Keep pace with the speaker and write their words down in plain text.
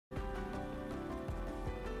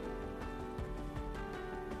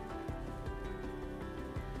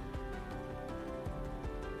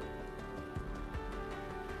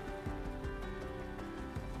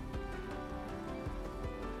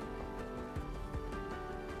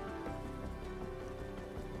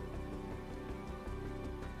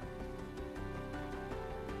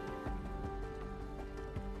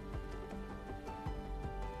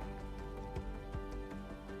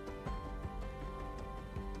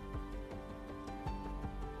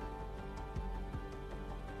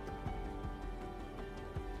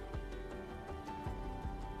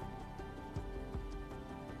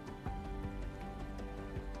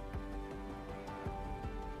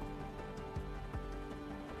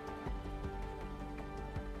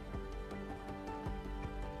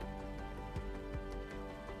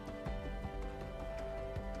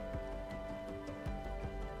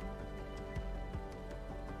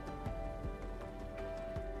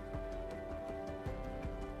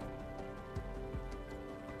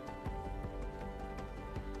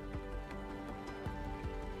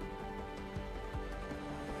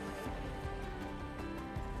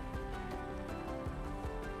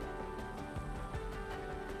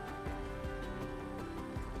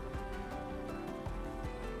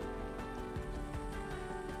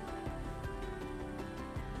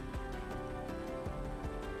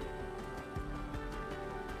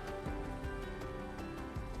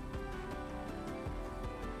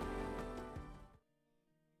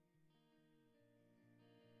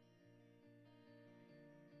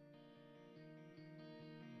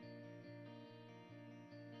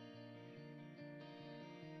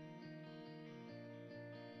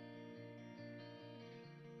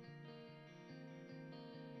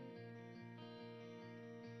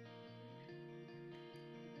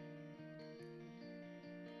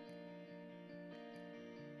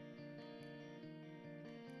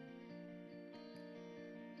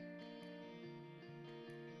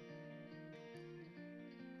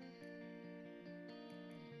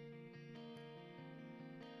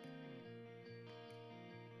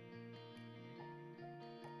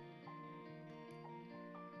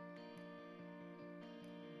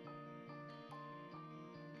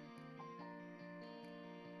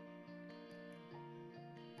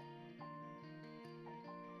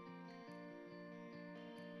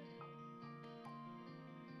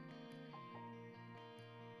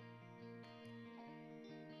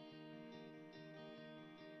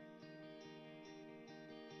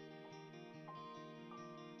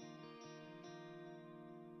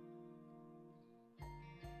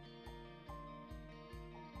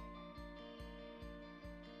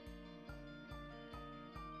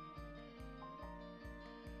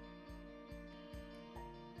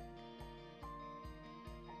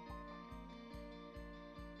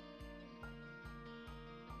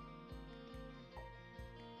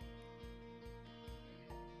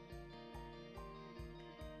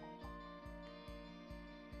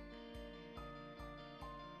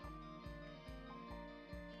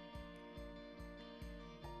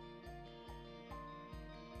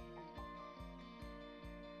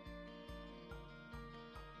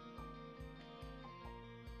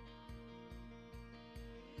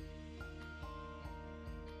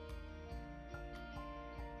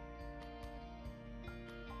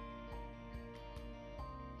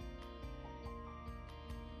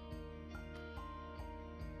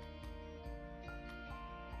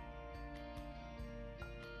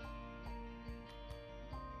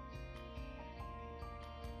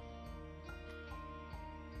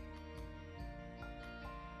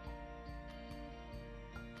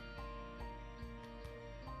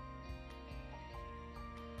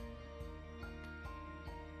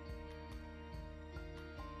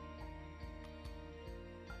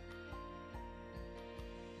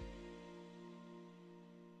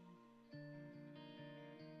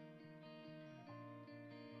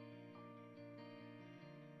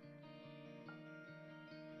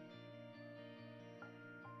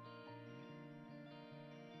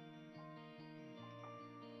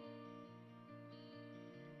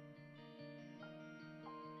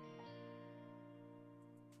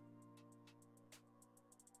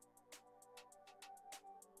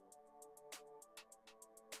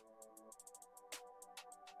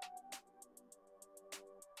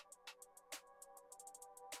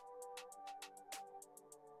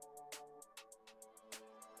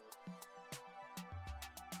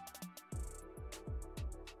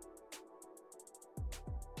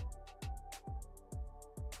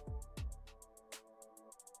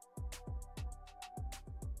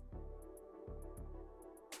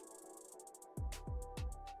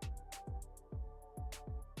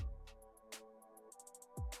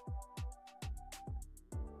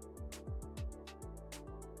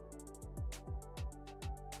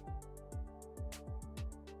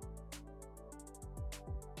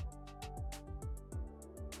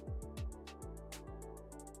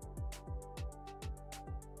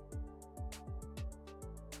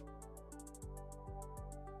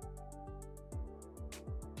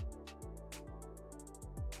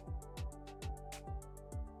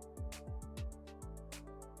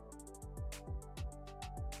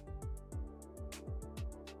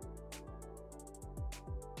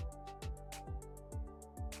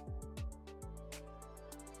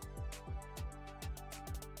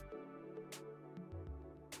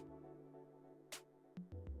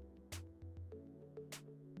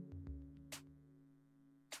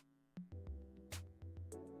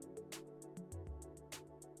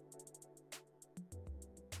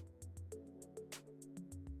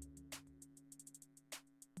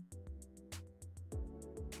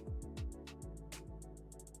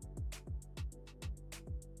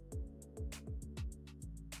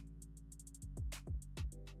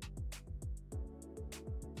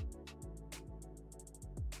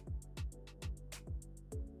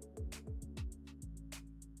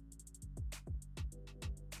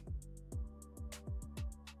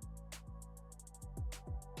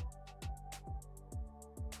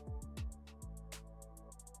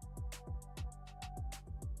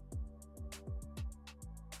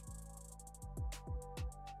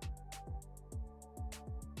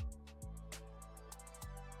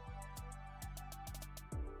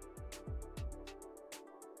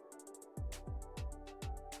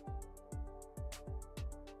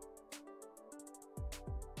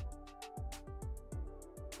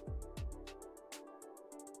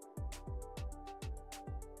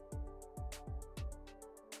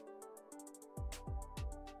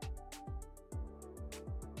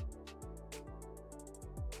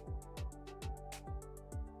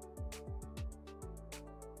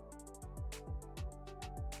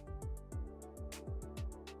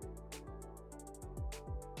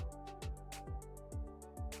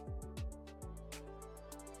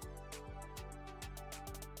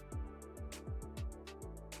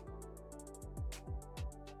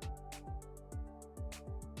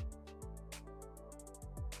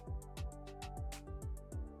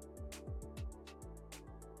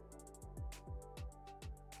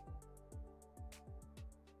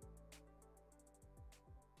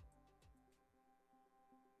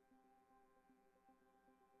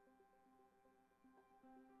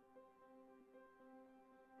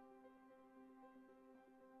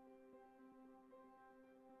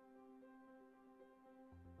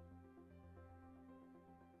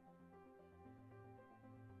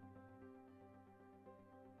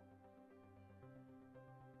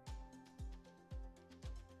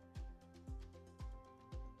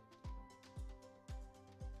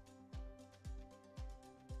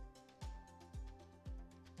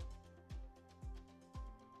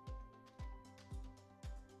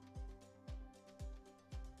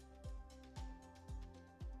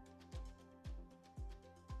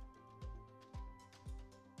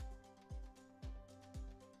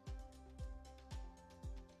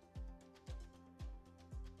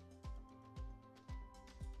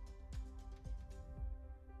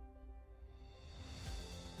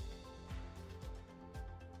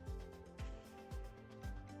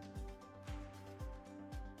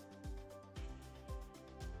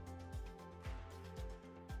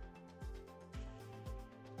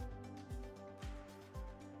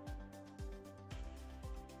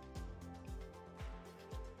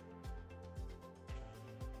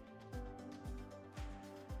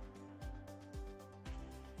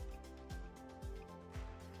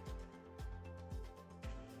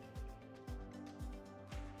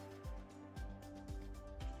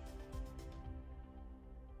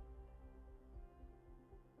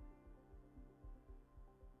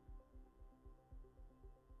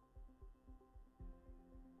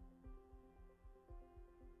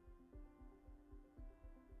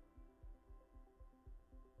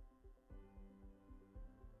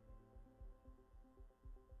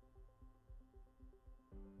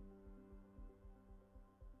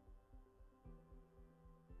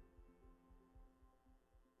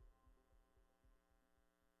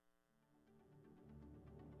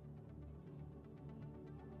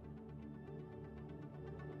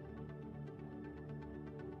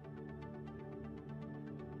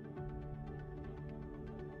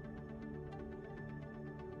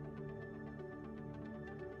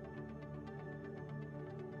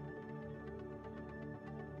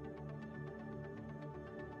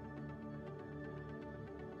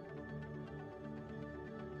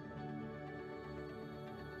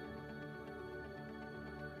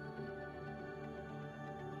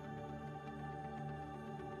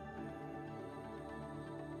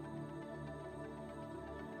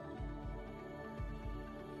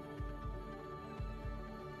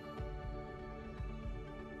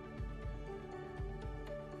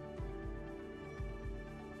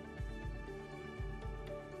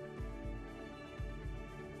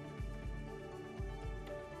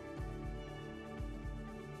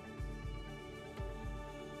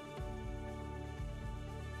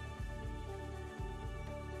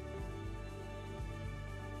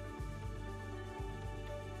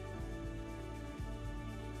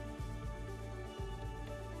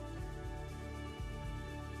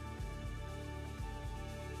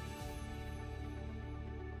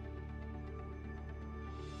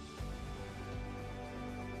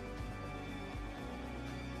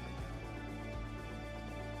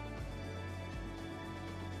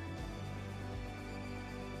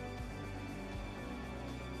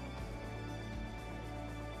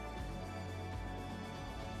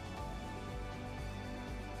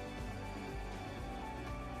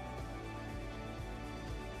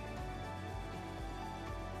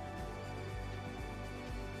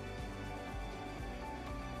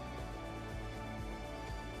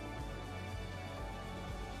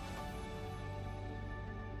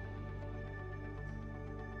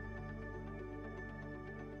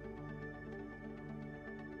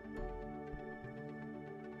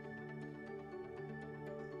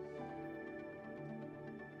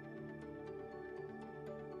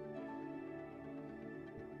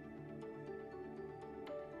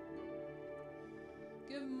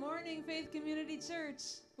morning, Faith Community Church.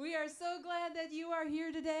 We are so glad that you are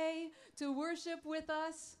here today to worship with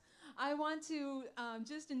us. I want to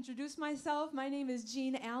just introduce myself. My name is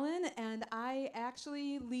Jean Allen, and I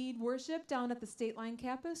actually lead worship down at the State Line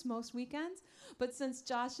campus most weekends. But since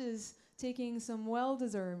Josh is taking some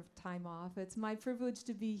well-deserved time off, it's my privilege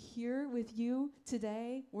to be here with you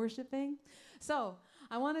today worshiping. So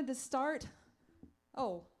I wanted to start.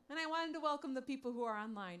 And I wanted to welcome the people who are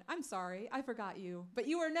online. I'm sorry, I forgot you, but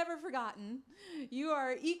you are never forgotten. You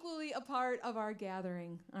are equally a part of our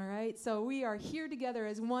gathering, all right? So we are here together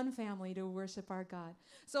as one family to worship our God.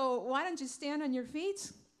 So why don't you stand on your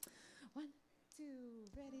feet? 1, 2,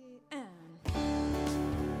 ready,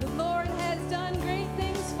 and. The Lord has done great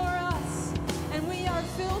things for us, and we are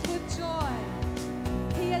filled with joy.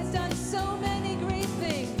 He has done so many great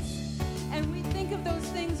things. And we think of those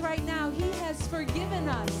things right now. He has forgiven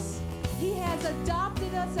us. He has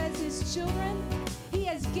adopted us as his children. He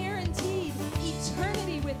has guaranteed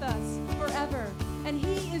eternity with us forever. And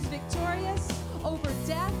he is victorious over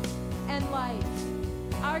death and life.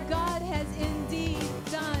 Our God has indeed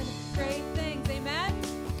done great things. Amen?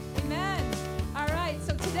 Amen. All right,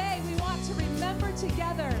 so today we want to remember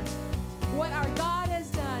together what our God has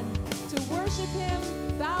done, to worship him,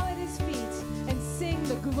 bow at his feet, and sing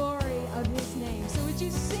the glory of his name. So would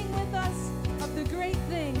you sing with us of the great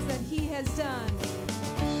things that he has done?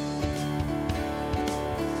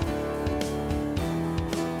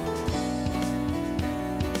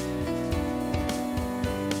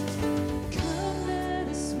 Come, let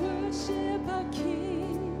us worship our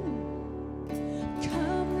King.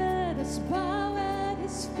 Come, let us bow at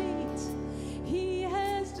his feet. He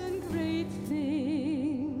has done great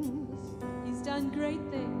things. He's done great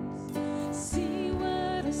things. See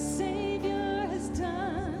what a Savior has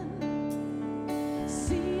done.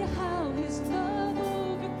 See how his love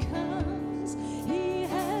overcomes. He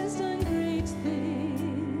has done great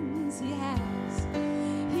things. He has.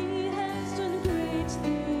 He has done great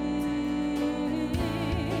things.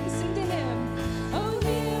 Sing to him. Oh,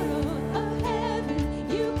 hero of heaven,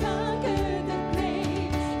 you conquered the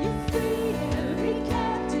grave. You free every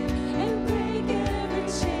captive and break every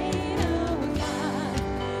chain. Oh, God,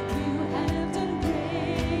 you have done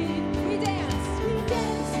great. We dance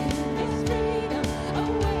in this freedom,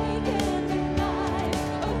 awake and alive.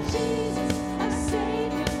 Oh, Jesus, our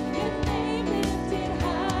Savior, your name lifted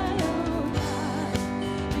high. Oh, God,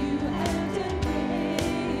 you have done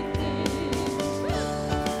great things.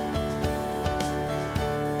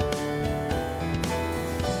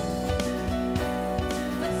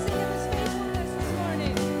 Let's sing of his faithfulness this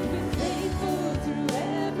morning. We're faithful through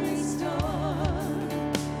every storm.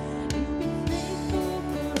 You've been faithful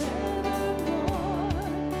forevermore.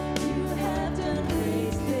 You have done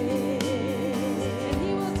great things, and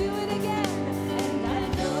you will do it again. And I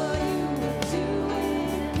know you will do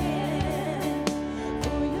it again.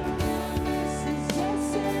 For your promise is yes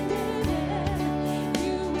and amen.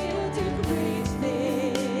 You will do great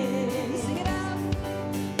things. Sing it out.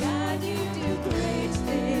 God, you do great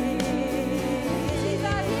things. He's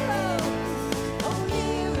our hero. Oh,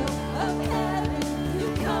 hero of heaven, you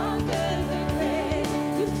conquer the grave.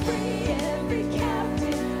 You free every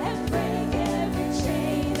captive and break every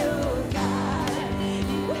chain. Oh, God,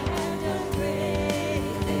 you have done great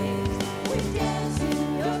things. We dance in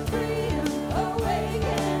your freedom, awake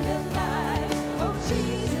and alive. Oh,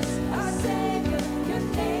 Jesus, our Savior, your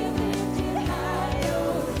name lifted high.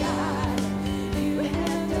 Oh, God, you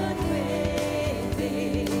have done great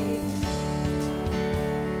things.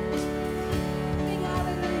 Sing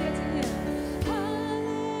hallelujah to him.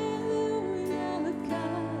 Hallelujah,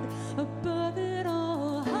 God, above it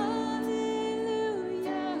all. Hallelujah,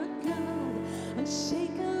 God,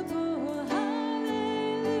 unshakable.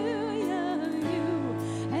 Hallelujah, you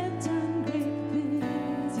have done great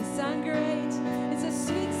things. You sound great. It's a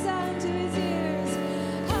sweet sound to his ears.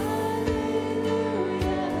 Hallelujah,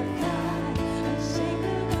 God,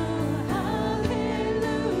 unshakable.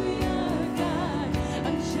 Hallelujah, God,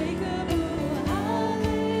 unshakable.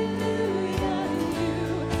 Hallelujah, you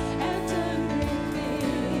have done great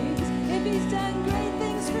things. If he's done great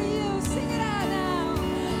things for you, sing it out now.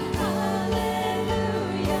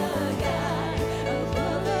 Hallelujah, God,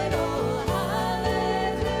 above it all.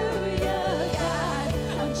 Hallelujah, God,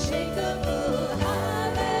 unshakable.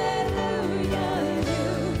 Hallelujah, you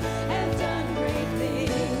have done great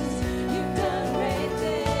things. You've done great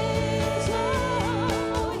things.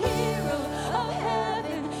 Oh, hero of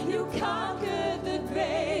heaven, you conquered the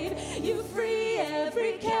grave. You free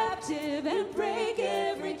every captive and break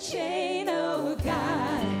every chain. Oh,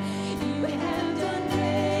 God, you have done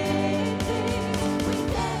great things. We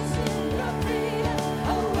dance in your freedom,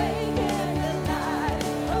 awake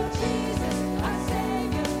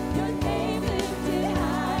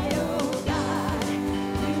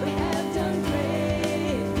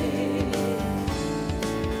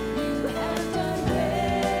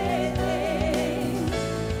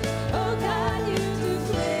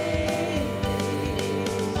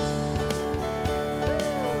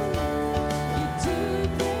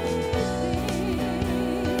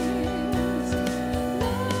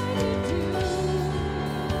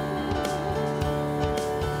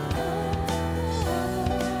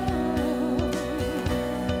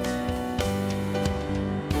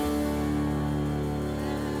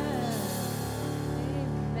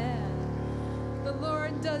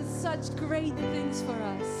such great things for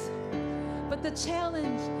us. But the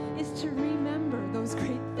challenge is to remember those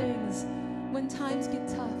great things when times get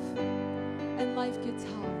tough and life gets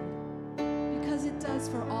hard, because it does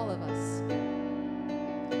for all of us.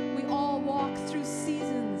 We all walk through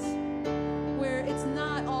seasons where it's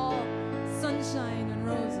not all sunshine and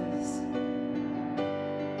roses.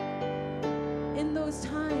 In those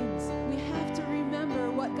times, we have to remember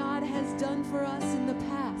what God has done for us in the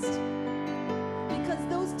past, because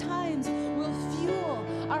those times will fuel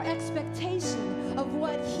our expectation of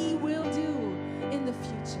what He will do in the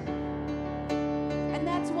future. And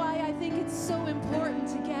that's why I think it's so important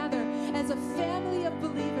to gather as a family of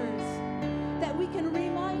believers, that we can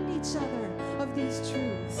remind each other of these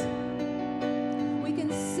truths. We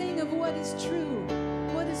can sing of what is true,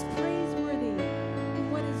 what is praiseworthy,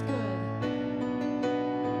 and what is good.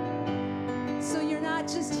 So you're not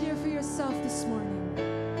just here for yourself this morning.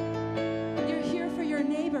 You're here for your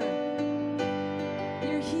neighbor.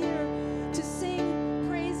 You're here to sing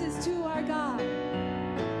praises to our God.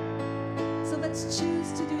 So let's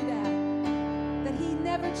choose to do that. That He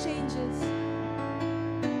never changes.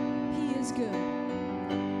 He is good.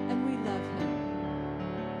 And we love Him.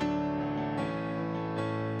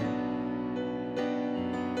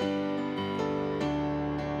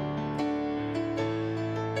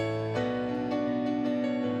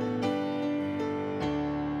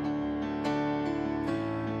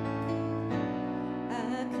 I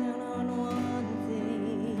count on one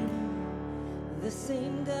thing. The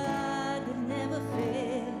same God that never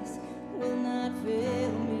fails will not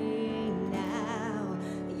fail me now.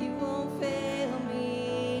 You won't fail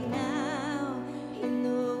me now in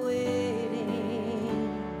the waiting.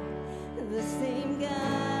 The same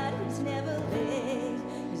God who's never late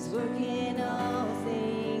is working all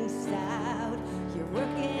things out. You're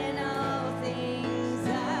working all things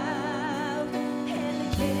out.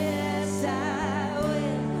 And yes, I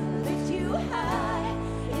will lift you high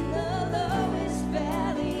in the lowest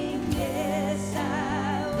valley.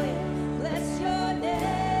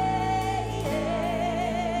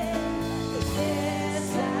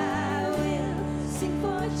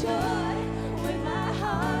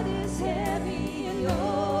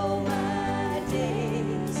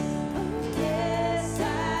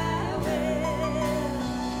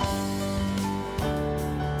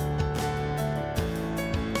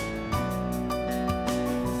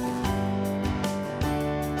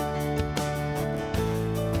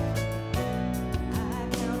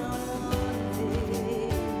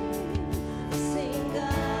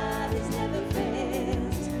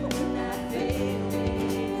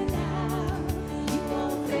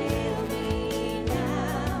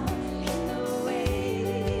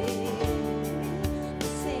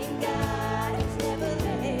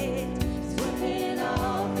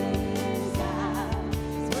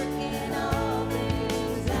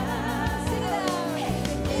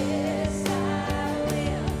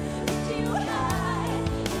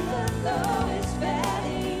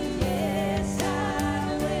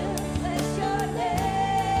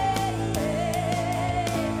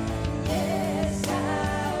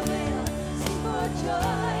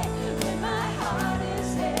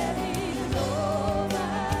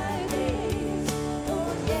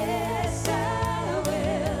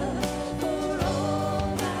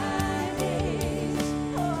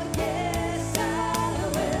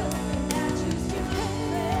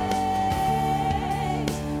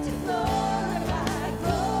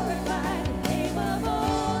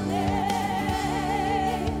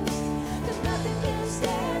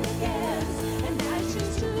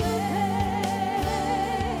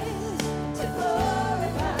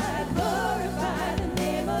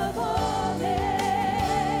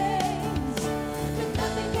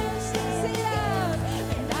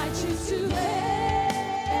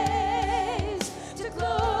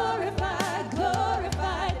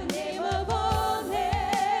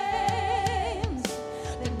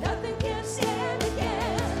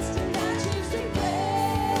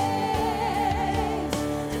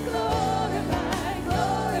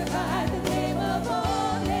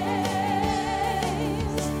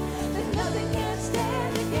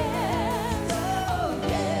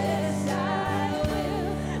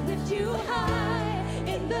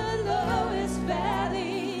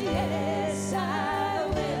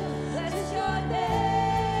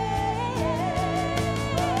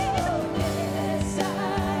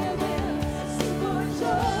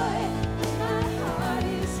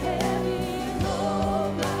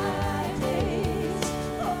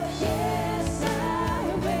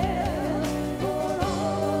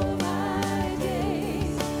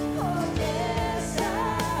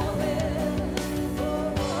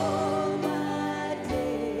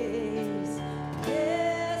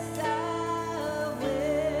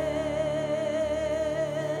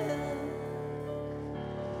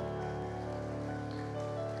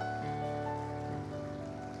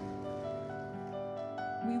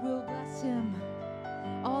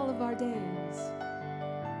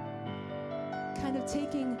 of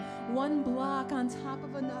taking one block on top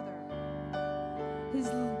of another, his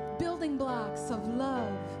building blocks of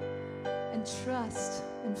love and trust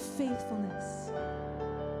and faithfulness.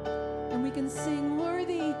 And we can sing,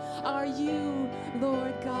 worthy are you,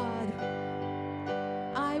 Lord God.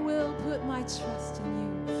 I will put my trust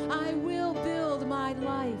in you. I will build my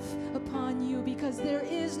life upon you, because there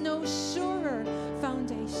is no surer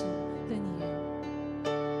foundation than you.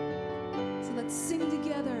 So let's sing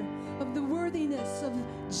together of the worthiness of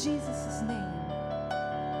Jesus' name.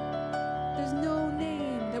 There's no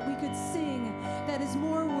name that we could sing that is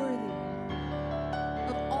more worthy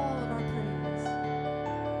of all of our praise.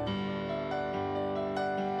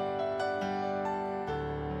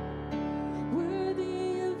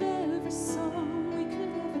 Worthy of every song we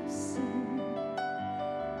could ever sing.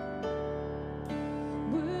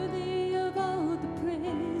 Worthy of all the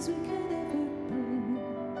praise we could ever bring.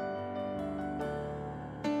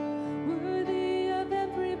 Worthy of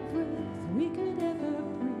every breath we could ever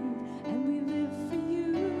breathe. And we live for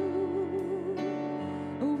you.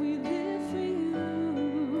 Oh, we live for you.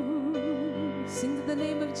 Sing to the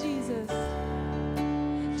name of Jesus.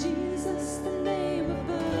 Jesus, the name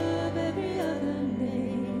above every other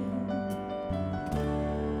name.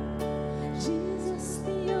 Jesus,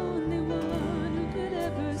 the only one who could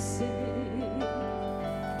ever save.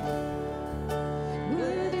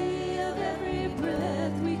 Worthy of every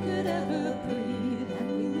breath we could ever breathe. And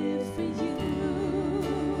we live for you.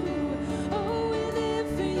 Oh, we live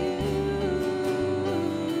for you.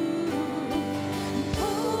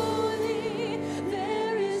 Holy,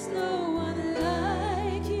 there is no one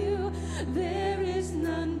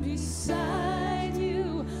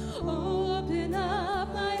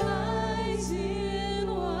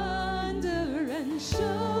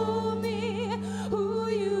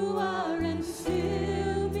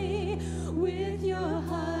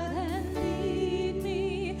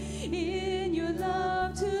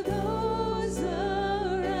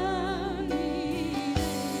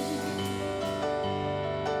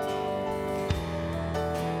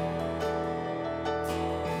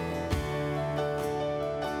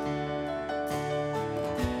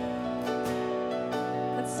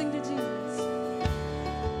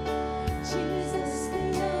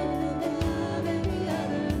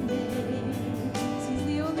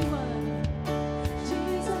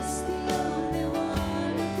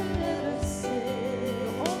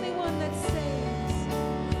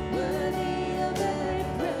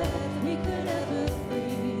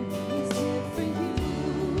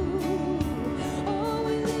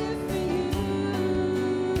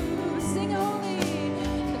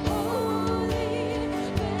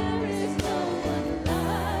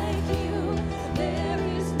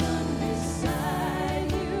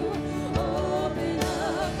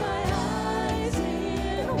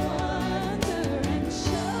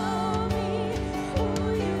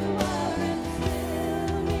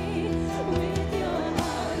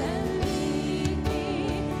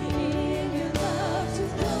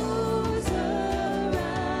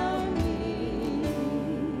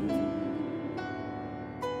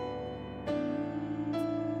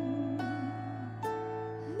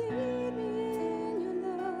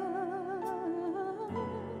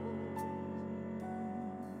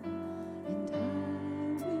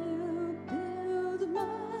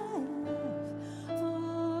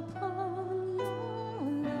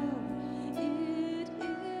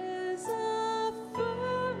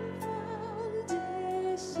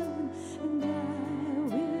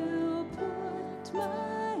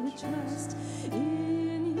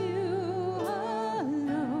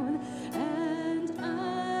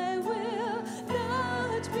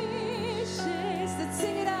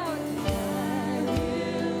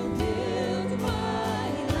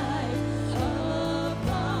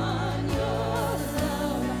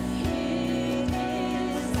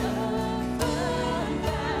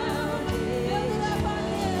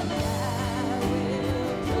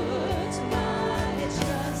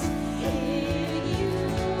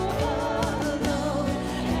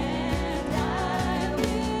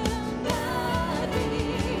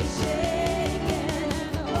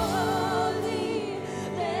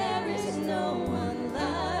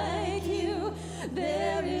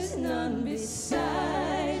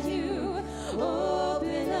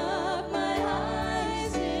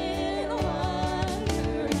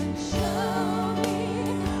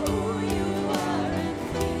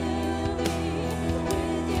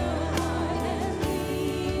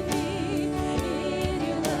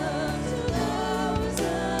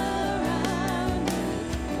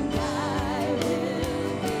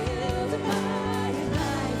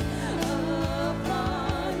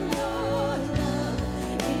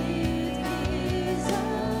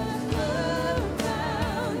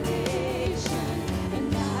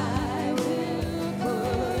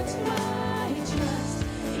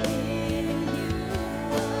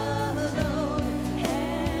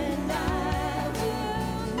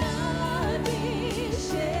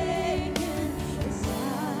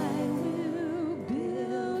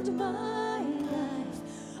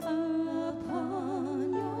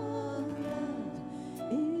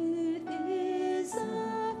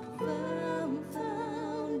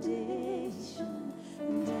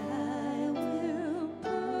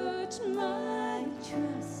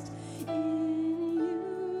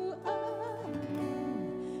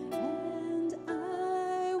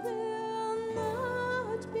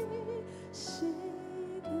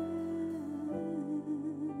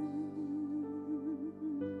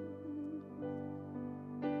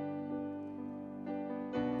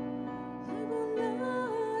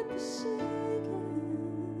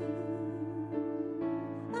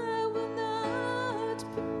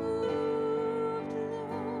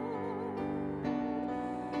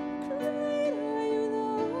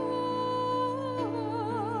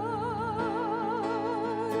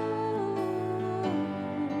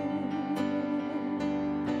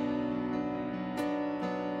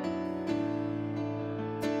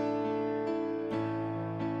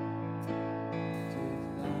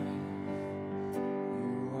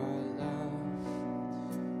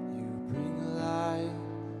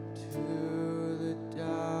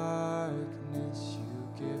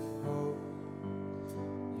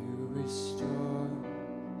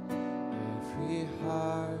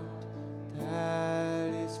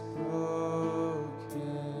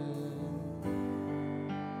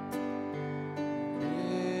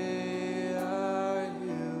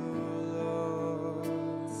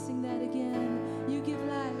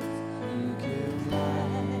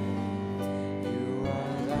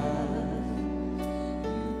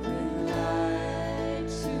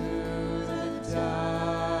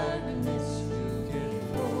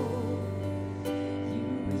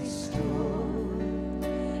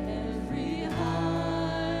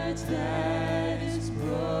that is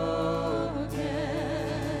broken.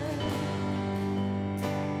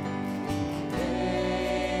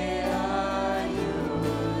 Great are you,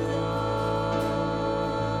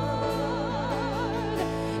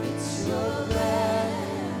 Lord. It's your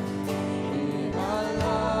breath in our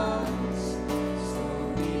lungs, so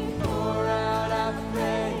we pour out our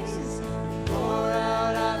praise, pour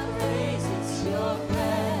out our praise. It's your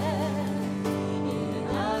breath in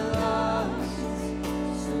our lungs,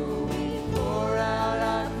 so we pour out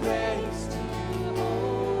our praise to you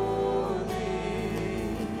only.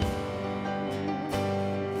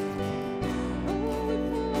 Oh, we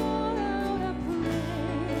pour out our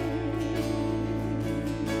praise.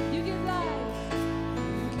 You give life.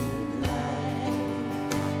 Give life,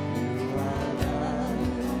 you are love.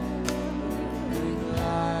 Bring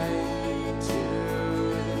light to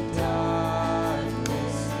the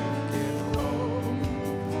darkness. You give hope,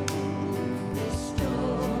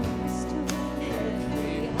 restore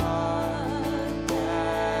every heart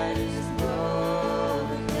that is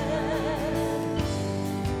broken.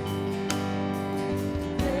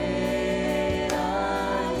 Great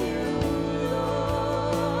are you,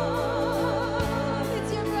 Lord.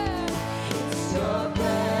 It's your breath. It's your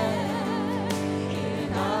breath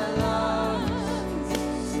in our lungs,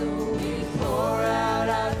 so we pour out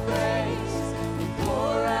our praise. We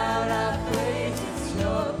pour out our praise. It's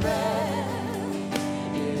your breath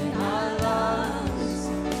in our lungs,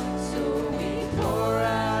 so we pour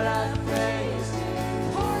out our praise.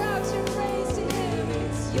 Pour out your praise to Him.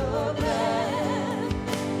 It's your breath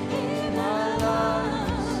in our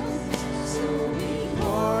lungs, so we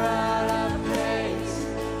pour out our praise.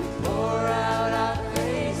 We pour out our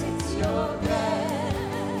praise. It's your breath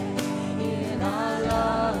in our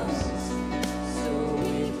lungs, so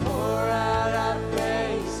we pour out our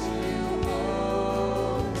praise to you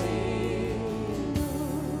only.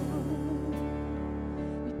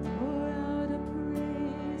 We pour out our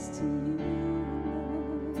praise to you,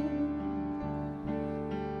 Lord.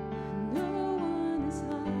 No one is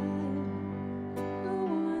higher, no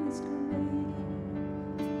one is greater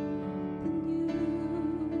than you.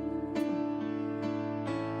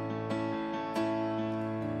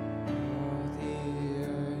 All the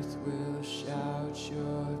earth will shout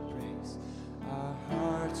your praise. Our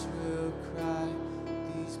hearts will cry.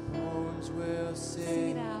 These bones will Sing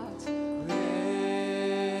sing. it out.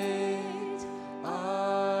 Great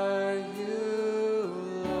are you,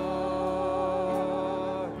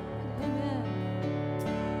 Lord. Amen.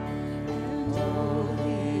 And all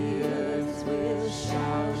the earth will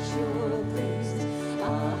shout your praise.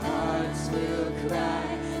 Our hearts will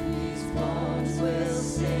cry. These bones will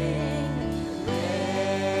sing.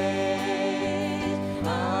 Great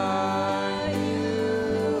are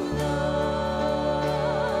you, Lord.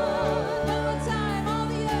 One more time, all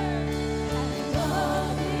the earth.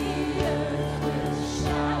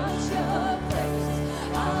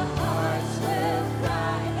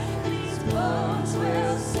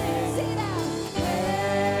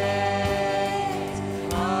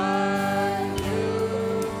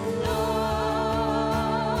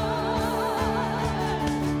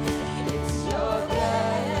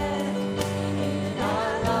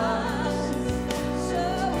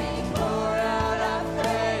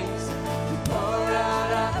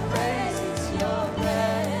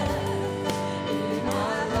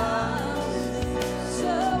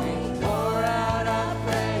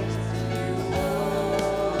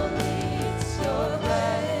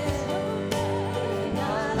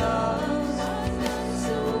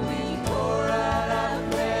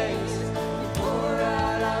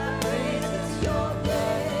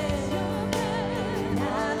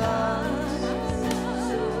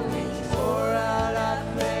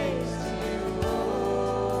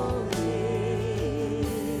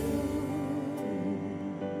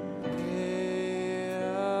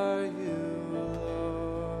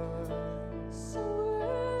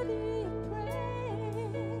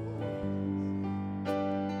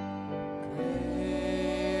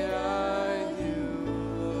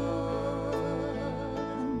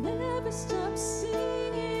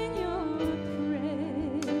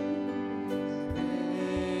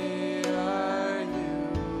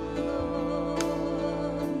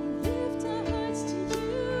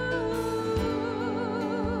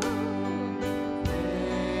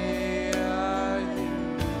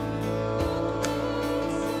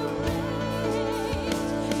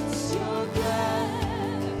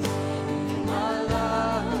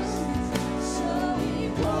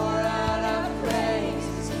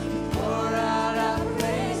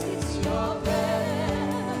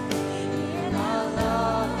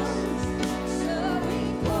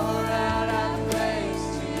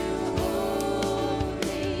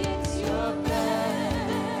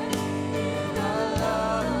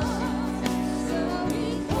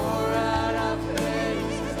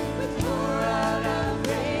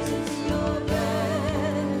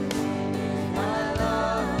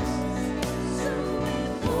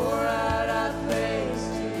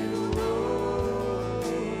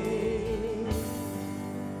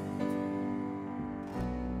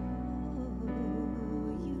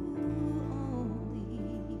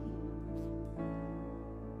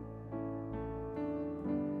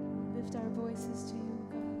 lift our voices to you,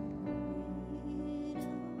 God.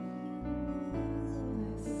 And I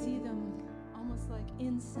see them almost like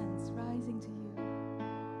incense rising to you.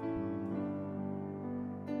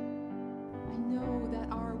 I know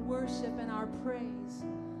that our worship and our praise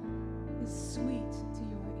is sweet to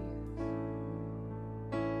your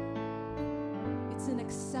ears. It's an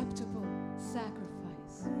acceptable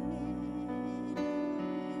sacrifice.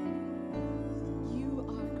 You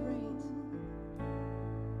are great.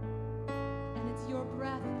 And it's your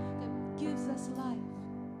breath that gives us life,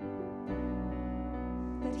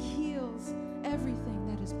 that heals everything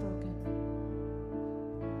that is broken.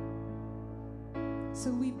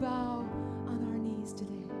 So we bow on our knees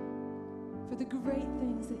today for the great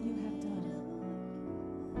things that you have done.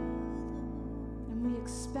 And we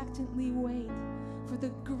expectantly wait for the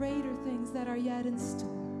greater things that are yet in store.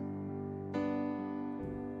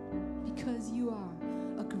 Because you are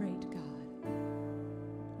a great God.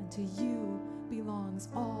 And to you belongs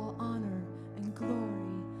all honor and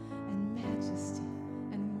glory and majesty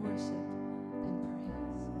and worship and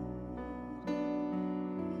praise.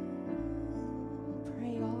 We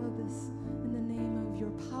pray all of this in the name of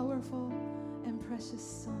your powerful and precious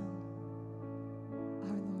Son,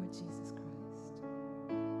 our Lord Jesus Christ.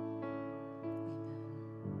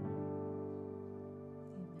 Amen.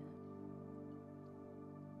 Amen.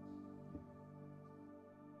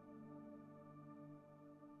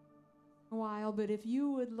 A while, but if you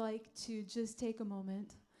would like to just take a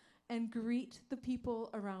moment and greet the people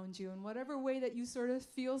around you in whatever way that you sort of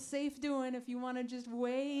feel safe doing, if you want to just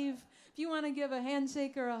wave, if you want to give a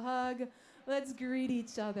handshake or a hug, let's greet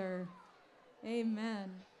each other. Amen.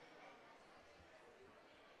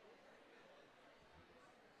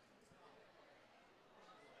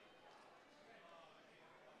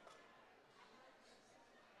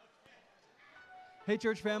 Hey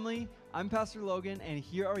church family, I'm Pastor Logan, and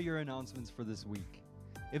here are your announcements for this week.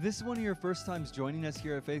 If this is one of your first times joining us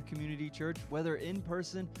here at Faith Community Church, whether in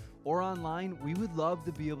person or online, we would love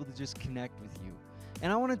to be able to just connect with you.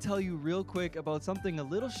 And I want to tell you real quick about something a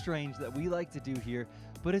little strange that we like to do here,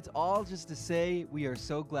 but it's all just to say we are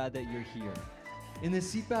so glad that you're here. In the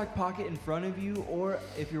seat back pocket in front of you, or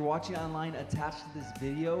if you're watching online attached to this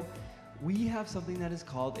video, we have something that is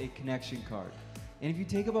called a connection card. And if you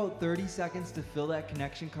take about 30 seconds to fill that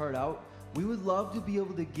connection card out, we would love to be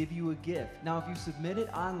able to give you a gift. Now, if you submit it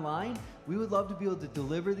online, we would love to be able to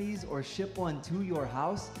deliver these or ship one to your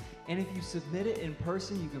house. And if you submit it in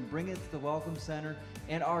person, you can bring it to the Welcome Center.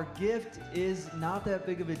 And our gift is not that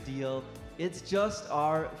big of a deal. It's just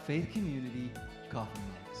our Faith Community coffee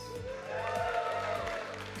mugs.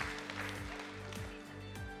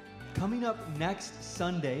 Coming up next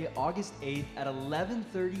Sunday, August 8th at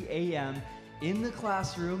 11:30 a.m., in the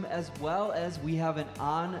classroom, as well as we have an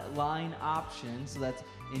online option. So that's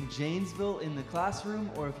in Janesville in the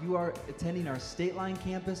classroom, or if you are attending our State Line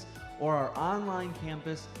campus or our online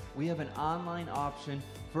campus, we have an online option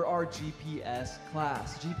for our GPS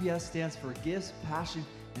class. GPS stands for Gifts, Passion,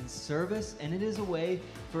 and Service, and it is a way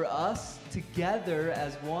for us together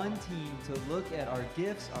as one team to look at our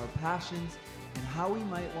gifts, our passions, and how we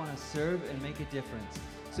might want to serve and make a difference.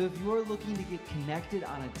 So if you are looking to get connected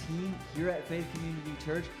on a team here at Faith Community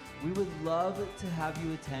Church, we would love to have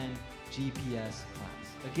you attend GPS class.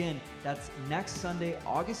 Again, that's next Sunday,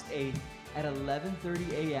 August 8th at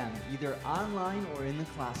 11:30 a.m., either online or in the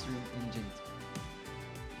classroom in Janesville.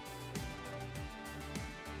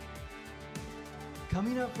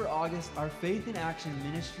 Coming up for August, our Faith in Action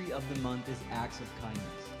Ministry of the Month is Acts of Kindness.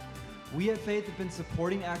 We at Faith have been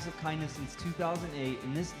supporting Acts of Kindness since 2008,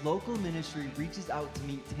 and this local ministry reaches out to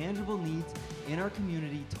meet tangible needs in our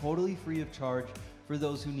community totally free of charge for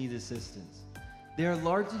those who need assistance. They are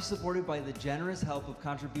largely supported by the generous help of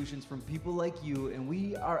contributions from people like you, and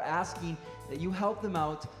we are asking that you help them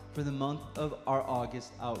out for the month of our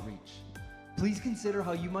August outreach. Please consider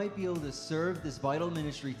how you might be able to serve this vital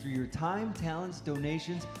ministry through your time, talents,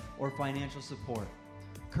 donations, or financial support.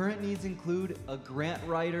 Current needs include a grant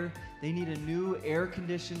writer, they need a new air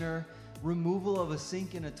conditioner, removal of a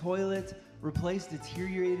sink and a toilet, replace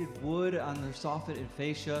deteriorated wood on their soffit and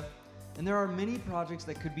fascia, and there are many projects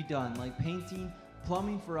that could be done, like painting,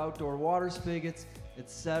 plumbing for outdoor water spigots,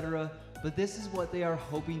 etc., but this is what they are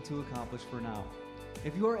hoping to accomplish for now.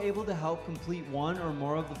 If you are able to help complete one or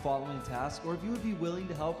more of the following tasks, or if you would be willing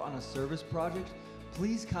to help on a service project,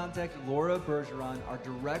 please contact Laura Bergeron, our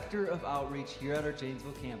Director of Outreach here at our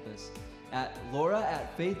Janesville campus, at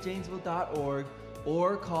laura@faithjanesville.org,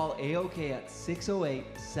 or call AOK at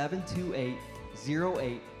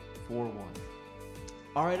 608-728-0841.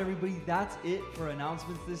 All right, everybody, that's it for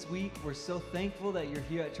announcements this week. We're so thankful that you're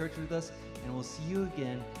here at church with us, and we'll see you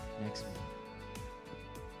again next week.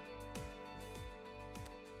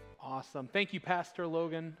 Awesome. Thank you, Pastor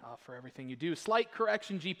Logan, for everything you do. Slight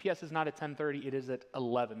correction, GPS is not at 10:30. It is at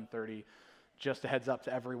 11:30. Just a heads up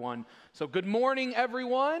to everyone. So good morning,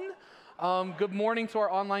 everyone. Good morning to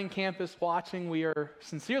our online campus watching. We are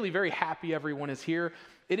sincerely very happy everyone is here.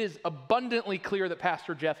 It is abundantly clear that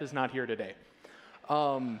Pastor Jeff is not here today.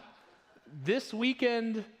 This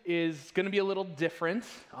weekend is going to be a little different.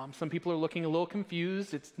 Some people are looking a little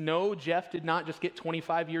confused. Jeff did not just get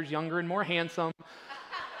 25 years younger and more handsome.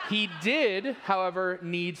 He did, however,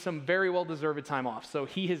 need some very well-deserved time off. So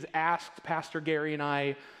he has asked Pastor Gary and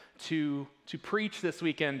I to preach this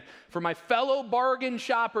weekend. For my fellow bargain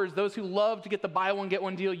shoppers, those who love to get the buy one, get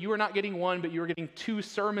one deal, you are not getting one, but you are getting 2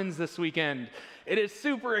 sermons this weekend. It is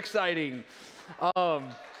super exciting.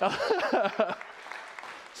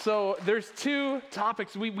 So there's 2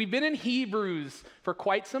 topics. We've been in Hebrews for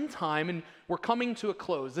quite some time, and we're coming to a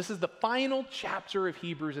close. This is the final chapter of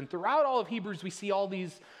Hebrews, and throughout all of Hebrews, we see all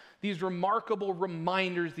these remarkable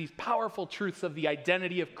reminders, these powerful truths of the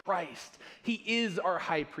identity of Christ. He is our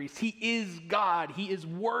high priest. He is God. He is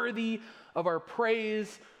worthy of our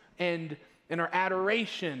praise and our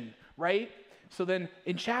adoration, right? So then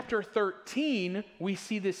in chapter 13, we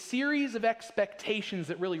see this series of expectations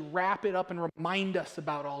that really wrap it up and remind us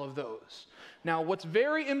about all of those. Now, what's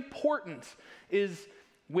very important is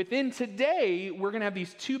within today, we're going to have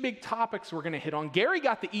these 2 big topics we're going to hit on. Gary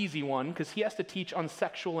got the easy one because he has to teach on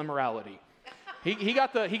sexual immorality. He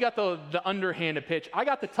got the underhanded pitch. I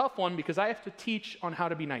got the tough one because I have to teach on how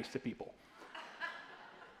to be nice to people.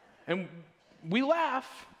 And we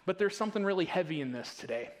laugh, but there's something really heavy in this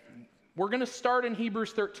today. We're going to start in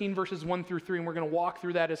Hebrews 13, verses 1 through 3, and we're going to walk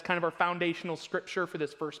through that as kind of our foundational scripture for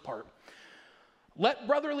this first part. Let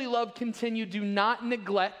brotherly love continue. Do not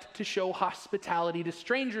neglect to show hospitality to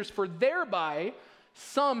strangers, for thereby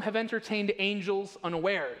some have entertained angels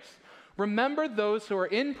unawares. Remember those who are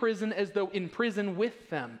in prison as though in prison with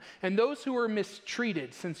them, and those who are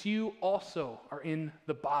mistreated, since you also are in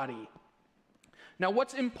the body. Now,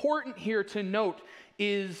 what's important here to note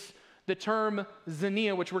is the term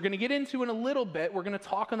xenia, which we're going to get into in a little bit. We're going to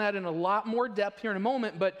talk on that in a lot more depth here in a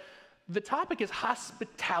moment, but the topic is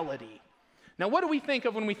hospitality. Now, what do we think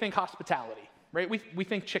of when we think hospitality, right? We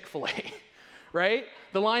think Chick-fil-A, right?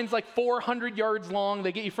 The line's like 400 yards long.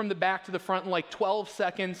 They get you from the back to the front in like 12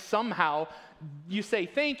 seconds. Somehow, you say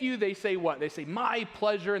thank you. They say what? They say my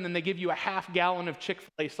pleasure, and then they give you a half gallon of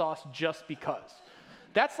Chick-fil-A sauce just because.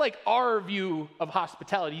 That's like our view of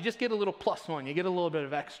hospitality. You just get a little plus one. You get a little bit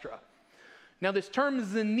of extra. Now, this term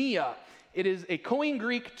xenia, it is a Koine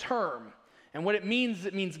Greek term, and what it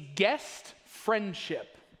means guest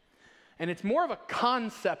friendship. And it's more of a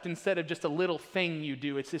concept instead of just a little thing you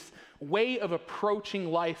do. It's this way of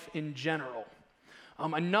approaching life in general.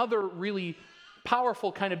 Another really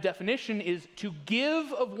powerful kind of definition is to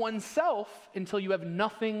give of oneself until you have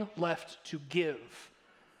nothing left to give,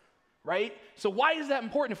 right? So why is that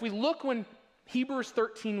important? If we look when Hebrews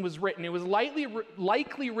 13 was written, it was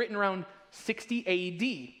likely written around 60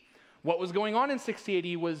 AD. What was going on in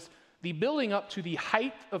 60 AD was the building up to the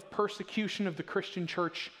height of persecution of the Christian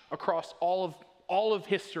church across all of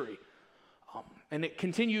history. And it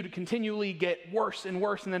continued to continually get worse and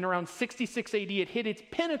worse. And then around 66 AD, it hit its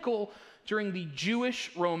pinnacle during the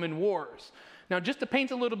Jewish-Roman wars. Now, just to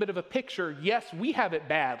paint a little bit of a picture, yes, we have it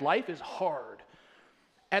bad. Life is hard.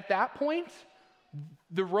 At that point,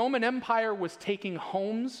 the Roman Empire was taking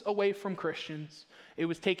homes away from Christians. It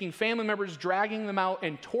was taking family members, dragging them out,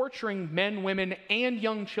 and torturing men, women, and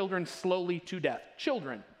young children slowly to death.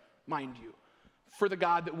 Children, mind you, for the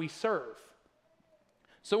God that we serve.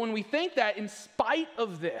 So when we think that in spite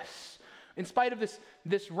of this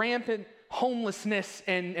rampant homelessness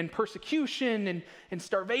and persecution and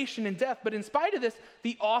starvation and death, but in spite of this,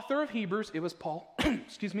 the author of Hebrews, it was Paul,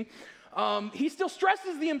 excuse me, he still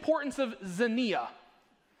stresses the importance of xenia.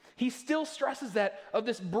 He still stresses that of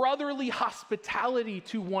this brotherly hospitality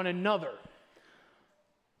to one another.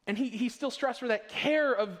 And he still stresses for that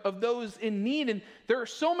care of those in need. And there are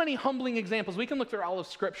so many humbling examples. We can look through all of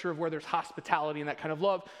Scripture of where there's hospitality and that kind of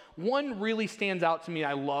love. One really stands out to me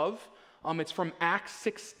I love. It's from Acts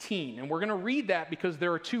 16. And we're going to read that because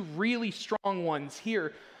there are 2 really strong ones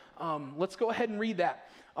here. Let's go ahead and read that.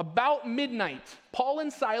 About midnight, Paul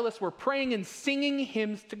and Silas were praying and singing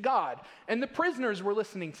hymns to God, and the prisoners were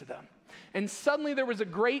listening to them. And suddenly there was a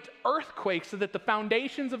great earthquake so that the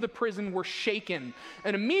foundations of the prison were shaken.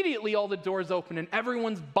 And immediately all the doors opened and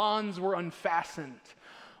everyone's bonds were unfastened.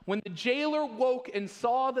 When the jailer woke and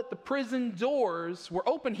saw that the prison doors were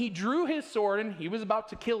open, he drew his sword and he was about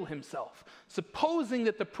to kill himself, supposing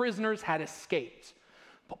that the prisoners had escaped.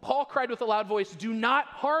 But Paul cried with a loud voice, "Do not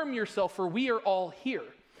harm yourself, for we are all here."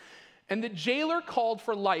 And the jailer called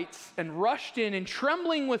for lights and rushed in, and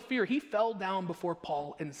trembling with fear, he fell down before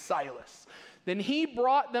Paul and Silas. Then he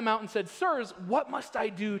brought them out and said, "Sirs, what must I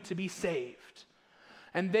do to be saved?"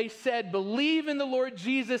 And they said, "Believe in the Lord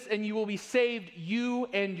Jesus, and you will be saved, you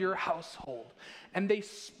and your household." And they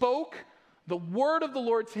spoke the word of the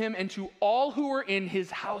Lord to him and to all who were in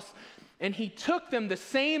his house. And he took them the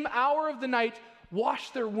same hour of the night,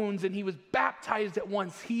 washed their wounds, and he was baptized at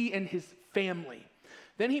once, he and his family.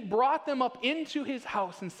 Then he brought them up into his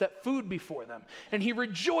house and set food before them. And he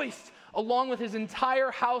rejoiced along with his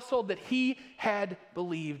entire household that he had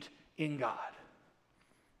believed in God.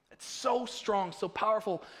 It's so strong, so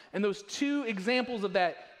powerful. And those two examples of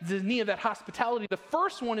that zinnia, that hospitality, the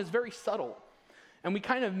first one is very subtle. And we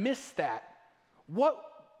kind of miss that. What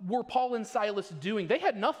were Paul and Silas doing? They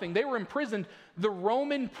had nothing. They were imprisoned. The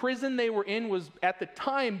Roman prison they were in was, at the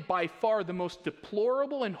time, by far the most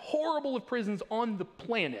deplorable and horrible of prisons on the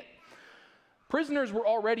planet. Prisoners were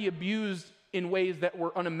already abused in ways that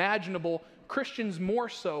were unimaginable. Christians more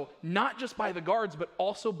so, not just by the guards, but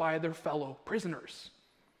also by their fellow prisoners.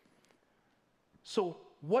 So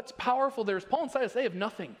what's powerful there is Paul and Silas, they have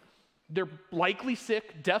nothing. They're likely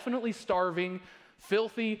sick, definitely starving,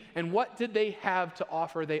 filthy, and what did they have to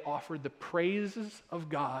offer? They offered the praises of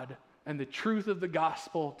God and the truth of the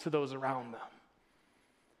gospel to those around them.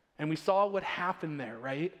 And we saw what happened there,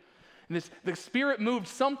 right? And the Spirit moved,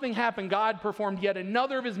 something happened, God performed yet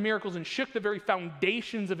another of his miracles and shook the very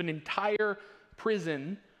foundations of an entire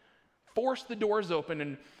prison, forced the doors open.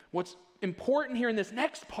 And what's important here in this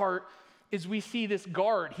next part is we see this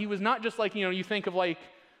guard. He was not just like, you think of like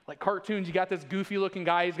cartoons, you got this goofy looking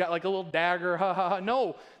guy, he's got like a little dagger, ha ha ha.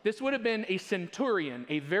 No, this would have been a centurion,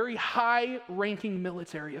 a very high ranking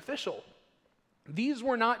military official. These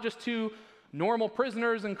were not just two normal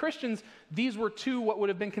prisoners and Christians, these were two what would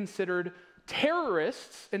have been considered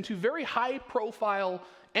terrorists and two very high profile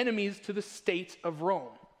enemies to the state of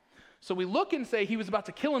Rome. So we look and say he was about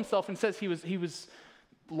to kill himself and says he was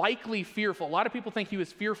likely fearful. A lot of people think he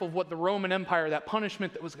was fearful of what the Roman Empire, that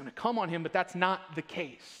punishment that was going to come on him, but that's not the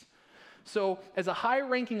case. So as a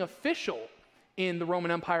high-ranking official in the Roman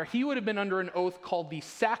Empire, he would have been under an oath called the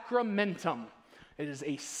sacramentum. It is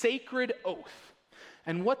a sacred oath.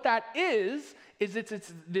 And what that is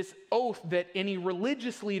it's this oath that any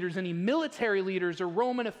religious leaders, any military leaders, or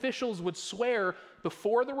Roman officials would swear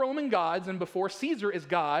before the Roman gods and before Caesar as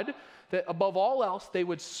God, that above all else, they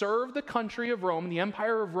would serve the country of Rome, the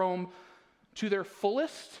empire of Rome, to their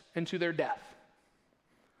fullest and to their death.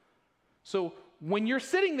 So when you're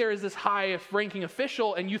sitting there as this high-ranking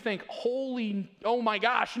official and you think, oh my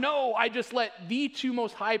gosh, no, I just let the two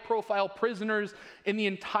most high-profile prisoners in the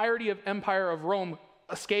entirety of empire of Rome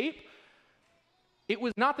escape, it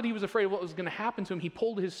was not that he was afraid of what was going to happen to him. He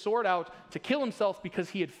pulled his sword out to kill himself because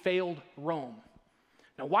he had failed Rome.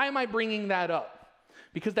 Now, why am I bringing that up?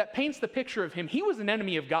 Because that paints the picture of him. He was an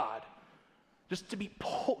enemy of God. Just to be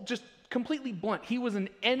just completely blunt, he was an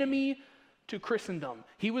enemy to Christendom.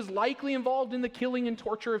 He was likely involved in the killing and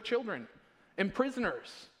torture of children and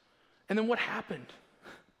prisoners. And then what happened?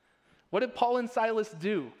 What did Paul and Silas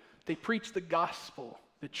do? They preached the gospel,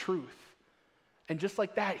 the truth. And just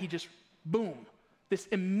like that, he just, boom, this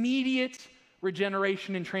immediate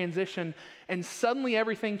regeneration and transition. And suddenly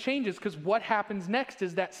everything changes, because what happens next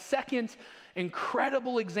is that second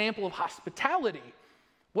incredible example of hospitality.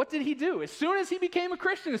 What did he do? As soon as he became a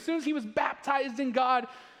Christian, as soon as he was baptized in God,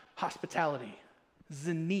 hospitality,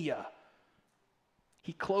 zinnia.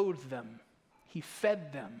 He clothed them. He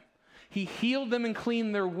fed them. He healed them and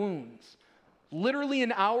cleaned their wounds. Literally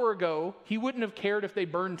an hour ago, he wouldn't have cared if they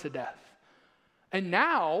burned to death. And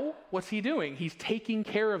now, what's he doing? He's taking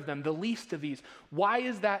care of them, the least of these. Why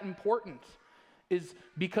is that important? Is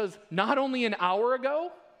because not only an hour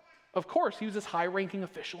ago, of course, he was this high-ranking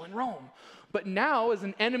official in Rome. But now, as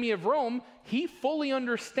an enemy of Rome, he fully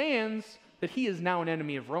understands that he is now an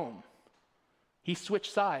enemy of Rome. He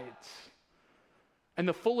switched sides. And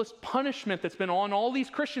the fullest punishment that's been on all these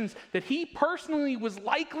Christians that he personally was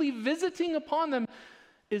likely visiting upon them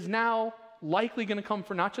is now likely going to come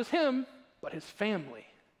for not just him, but his family.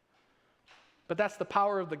 But that's the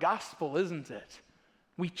power of the gospel, isn't it?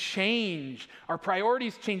 We change. Our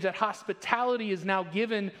priorities change. That hospitality is now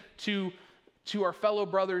given to our fellow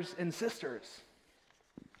brothers and sisters.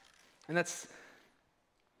 And that's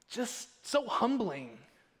just so humbling,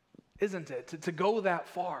 isn't it, to go that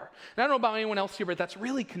far? And I don't know about anyone else here, but that's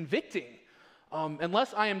really convicting.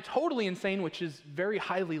 unless I am totally insane, which is very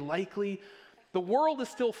highly likely, the world is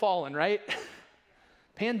still fallen, right?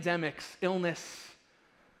 Pandemics, illness,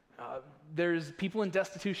 there's people in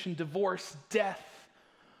destitution, divorce, death,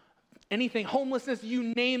 anything, homelessness, you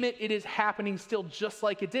name it, it is happening still just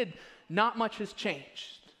like it did. Not much has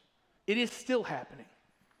changed. It is still happening.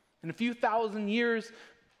 In a few thousand years,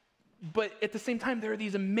 but at the same time, there are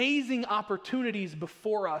these amazing opportunities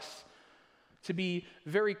before us to be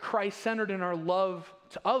very Christ-centered in our love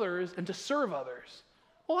to others and to serve others.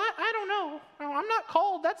 Well, I don't know. I'm not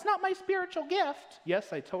called. That's not my spiritual gift.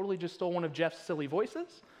 Yes, I totally just stole one of Jeff's silly voices.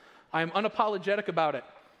 I am unapologetic about it.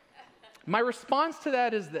 My response to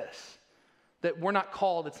that is this, that we're not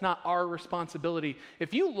called. It's not our responsibility.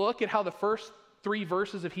 If you look at how the first 3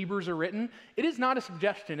 verses of Hebrews are written, it is not a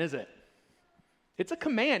suggestion, is it? It's a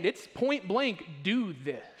command. It's point blank, do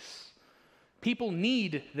this. People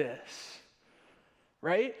need this,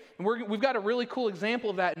 right? And we've got a really cool example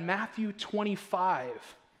of that in Matthew 25,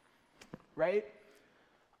 right?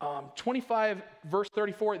 25, verse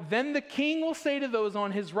 34, then the king will say to those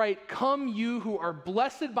on his right, come you who are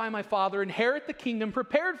blessed by my Father, inherit the kingdom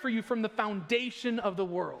prepared for you from the foundation of the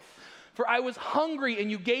world. For I was hungry and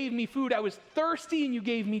you gave me food. I was thirsty and you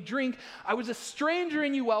gave me drink. I was a stranger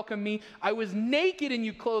and you welcomed me. I was naked and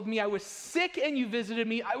you clothed me. I was sick and you visited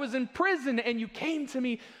me. I was in prison and you came to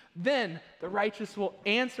me. Then the righteous will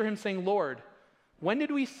answer him saying, Lord, when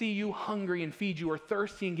did we see you hungry and feed you, or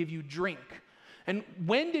thirsty and give you drink? And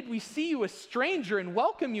when did we see you a stranger and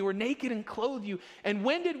welcome you, or naked and clothe you? And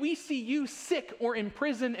when did we see you sick or in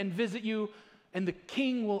prison and visit you? And the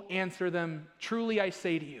king will answer them, truly I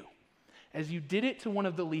say to you, as you did it to one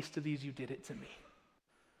of the least of these, you did it to me.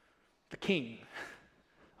 The king.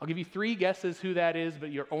 I'll give you 3 guesses who that is,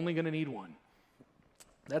 but you're only going to need one.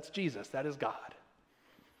 That's Jesus. That is God.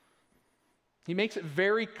 He makes it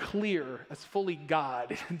very clear as fully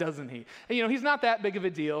God, doesn't he? And, he's not that big of a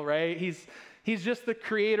deal, right? He's just the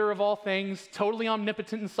creator of all things, totally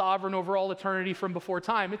omnipotent and sovereign over all eternity from before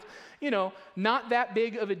time. It's, not that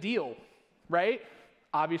big of a deal, right?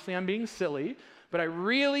 Obviously, I'm being silly, but I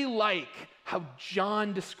really like how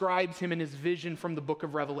John describes him in his vision from the book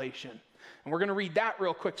of Revelation. And we're going to read that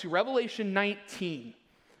real quick too. Revelation 19.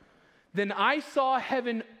 Then I saw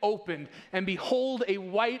heaven opened, and behold, a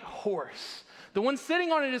white horse. The one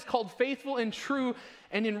sitting on it is called Faithful and True,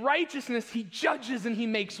 and in righteousness he judges and he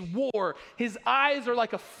makes war. His eyes are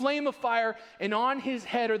like a flame of fire, and on his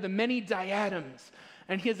head are the many diadems.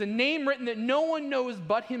 And he has a name written that no one knows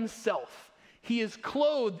but himself. He is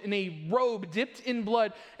clothed in a robe dipped in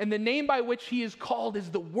blood, and the name by which he is called is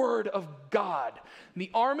the Word of God. And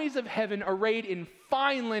the armies of heaven, arrayed in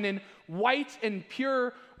fine linen, white and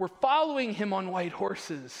pure, were following him on white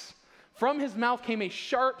horses. From his mouth came a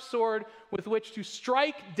sharp sword with which to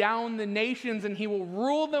strike down the nations, and he will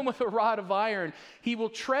rule them with a rod of iron. He will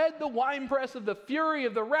tread the winepress of the fury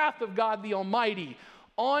of the wrath of God the Almighty.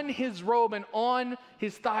 On his robe and on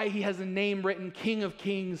his thigh he has a name written, King of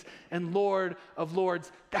Kings and Lord of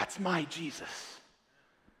Lords. That's my Jesus.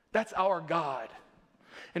 That's our God.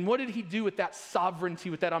 And what did he do with that sovereignty,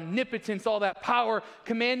 with that omnipotence, all that power,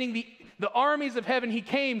 commanding the armies of heaven? He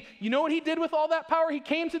came. You know what he did with all that power? He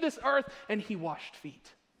came to this earth and he washed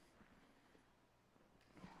feet.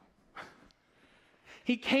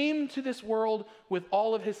 He came to this world with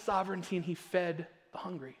all of his sovereignty, and he fed the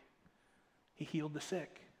hungry. He healed the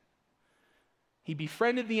sick. He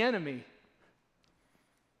befriended the enemy.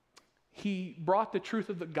 He brought the truth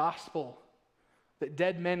of the gospel that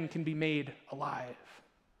dead men can be made alive.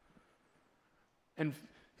 And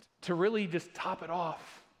to really just top it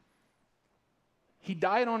off, he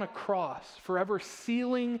died on a cross, forever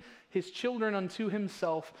sealing his children unto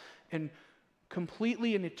himself, and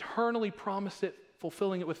completely and eternally promised it,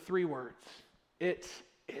 fulfilling it with 3 words. It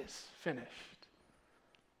is finished.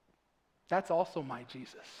 That's also my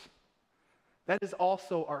Jesus. That is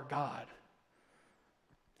also our God.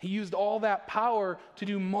 He used all that power to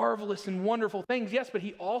do marvelous and wonderful things, yes, but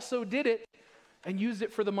he also did it and used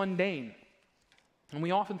it for the mundane. And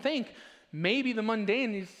we often think maybe the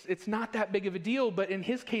mundane it's not that big of a deal, but in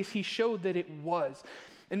his case, he showed that it was.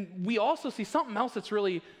 And we also see something else that's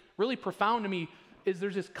really, really profound to me, is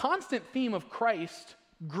there's this constant theme of Christ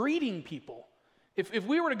greeting people. If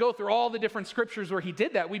we were to go through all the different scriptures where he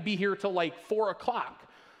did that, we'd be here till like 4 o'clock.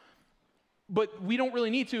 But we don't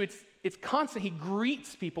really need to. It's constant. He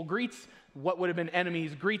greets people, greets what would have been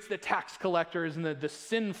enemies, greets the tax collectors and the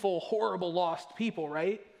sinful, horrible, lost people,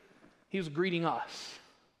 right? He was greeting us.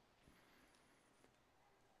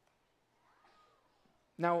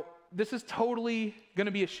 Now, this is totally going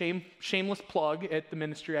to be a shameless plug at the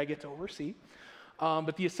ministry I get to oversee.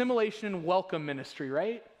 but the assimilation and welcome ministry,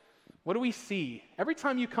 right? What do we see? Every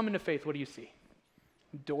time you come into faith, what do you see?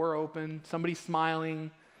 Door open, somebody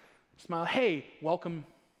smiling, smile, hey, welcome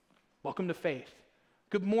to faith.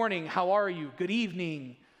 Good morning, how are you? Good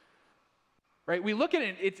evening. Right? We look at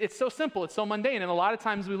it, it's so simple, it's so mundane, and a lot of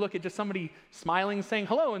times we look at just somebody smiling, saying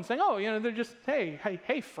hello, and saying, oh, they're just,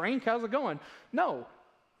 hey, Frank, how's it going? No.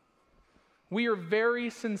 We are very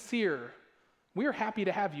sincere. We are happy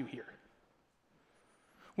to have you here.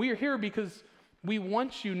 We are here because we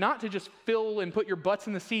want you not to just fill and put your butts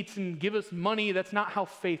in the seats and give us money. That's not how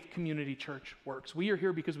Faith Community Church works. We are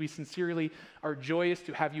here because we sincerely are joyous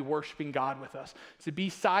to have you worshiping God with us, to be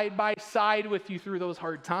side by side with you through those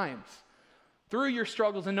hard times, through your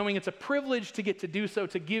struggles, and knowing it's a privilege to get to do so,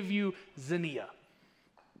 to give you Xenia.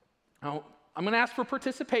 Now, I'm going to ask for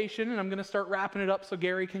participation, and I'm going to start wrapping it up so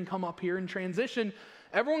Gary can come up here and transition.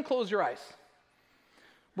 Everyone close your eyes.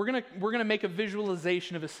 We're going to make a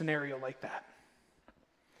visualization of a scenario like that.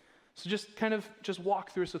 So just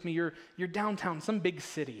walk through this with me. You're downtown, some big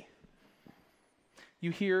city.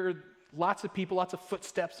 You hear lots of people, lots of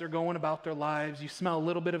footsteps. They're going about their lives. You smell a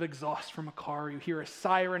little bit of exhaust from a car. You hear a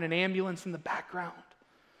siren, an ambulance in the background.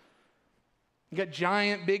 You got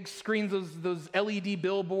giant, big screens, those LED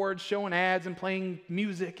billboards showing ads and playing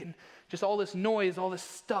music and just all this noise, all this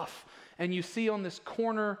stuff. And you see on this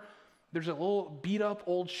corner, there's a little beat-up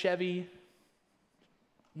old Chevy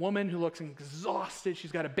woman who looks exhausted.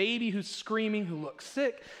 She's got a baby who's screaming, who looks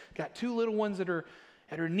sick. Got two little ones that are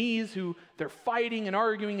at her knees who they're fighting and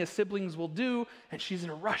arguing as siblings will do. And she's in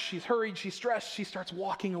a rush. She's hurried. She's stressed. She starts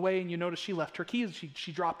walking away, and you notice she left her keys.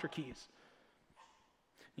 She dropped her keys.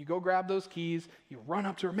 You go grab those keys. You run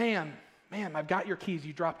up to her. Ma'am, I've got your keys.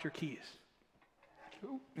 You dropped your keys.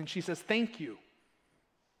 And she says, thank you.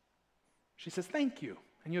 She says, thank you.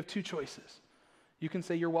 And you have two choices. You can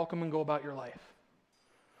say you're welcome and go about your life.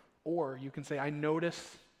 Or you can say, I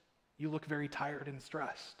notice you look very tired and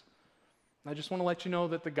stressed. And I just want to let you know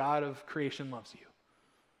that the God of creation loves you.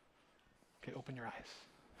 Okay, open your eyes.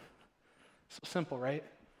 So simple, right?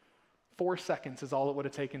 4 seconds is all it would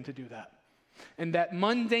have taken to do that. And that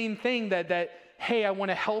mundane thing that hey, I want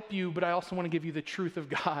to help you, but I also want to give you the truth of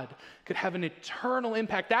God, could have an eternal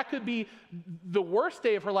impact. That could be the worst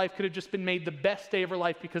day of her life, could have just been made the best day of her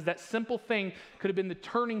life, because that simple thing could have been the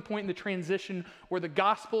turning point in the transition where the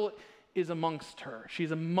gospel is amongst her. She's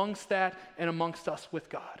amongst that and amongst us with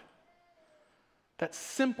God. That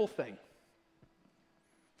simple thing.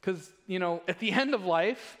 Because, at the end of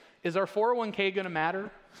life, is our 401k going to matter?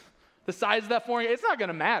 The size of that 401k, it's not going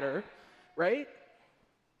to matter, right?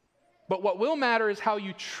 But what will matter is how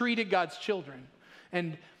you treated God's children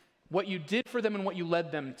and what you did for them and what you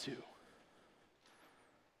led them to.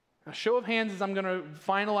 A show of hands as I'm going to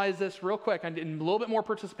finalize this real quick and a little bit more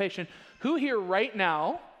participation. Who here right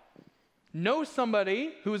now knows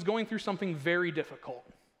somebody who is going through something very difficult?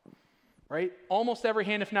 Right? Almost every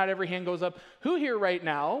hand, if not every hand, goes up. Who here right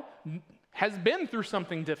now has been through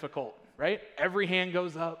something difficult? Right? Every hand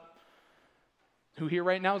goes up. Who here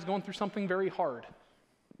right now is going through something very hard?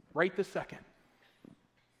 Right this second.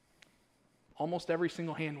 Almost every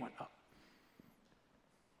single hand went up.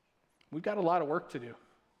 We've got a lot of work to do.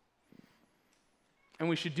 And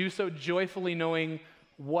we should do so joyfully, knowing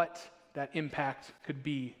what that impact could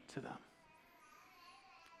be to them.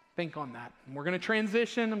 Think on that. And we're going to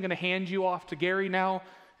transition. I'm going to hand you off to Gary now,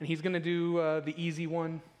 and he's going to do the easy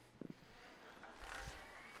one.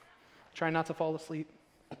 Try not to fall asleep.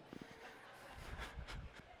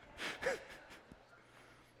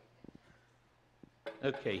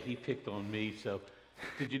 Okay, he picked on me, so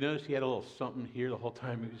did you notice he had a little something here the whole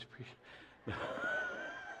time he was preaching?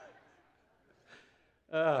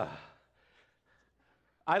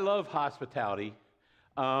 I love hospitality,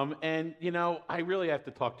 and I really have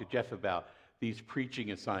to talk to Jeff about these preaching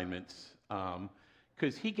assignments,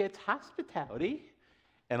 because he gets hospitality,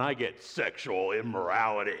 and I get sexual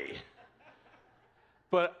immorality.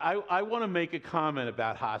 But I want to make a comment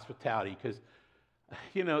about hospitality, because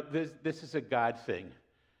this is a God thing.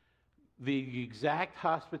 The exact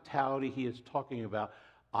hospitality he is talking about,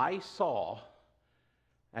 I saw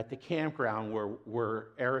at the campground where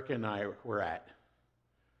Eric and I were at,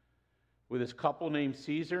 with this couple named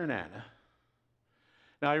Caesar and Anna.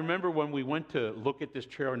 Now, I remember when we went to look at this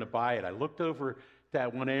trailer and to buy it, I looked over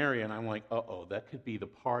that one area, and I'm like, uh-oh, that could be the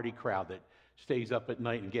party crowd that stays up at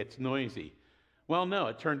night and gets noisy. Well, no,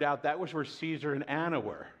 it turned out that was where Caesar and Anna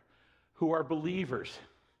were, who are believers.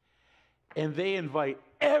 And they invite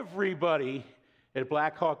everybody at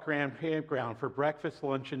Black Hawk Grand Campground for breakfast,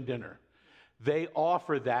 lunch, and dinner. They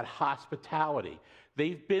offer that hospitality.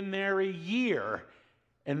 They've been there a year,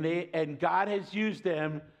 And God has used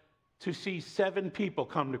them to see 7 people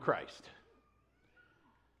come to Christ.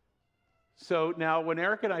 So now when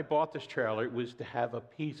Eric and I bought this trailer, it was to have a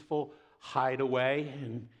peaceful hideaway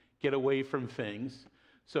and get away from things.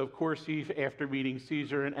 So of course, after meeting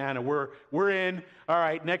Caesar and Anna, we're in. All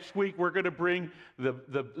right, next week we're going to bring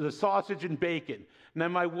the sausage and bacon. Now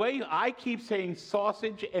my wife, I keep saying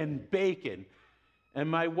sausage and bacon, and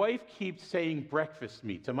my wife keeps saying breakfast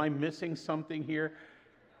meats. Am I missing something here?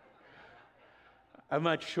 I'm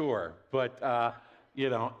not sure, but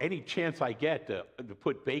any chance I get to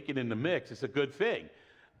put bacon in the mix is a good thing.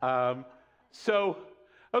 So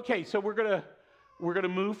we're gonna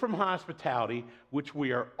move from hospitality, which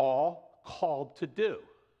we are all called to do,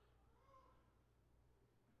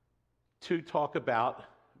 to talk about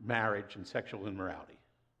marriage and sexual immorality.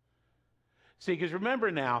 See, because remember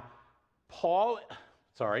now,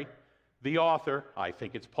 the author, I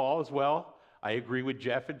think it's Paul as well. I agree with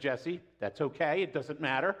Jeff and Jesse. That's okay. It doesn't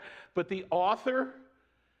matter. But the author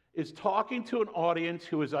is talking to an audience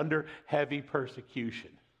who is under heavy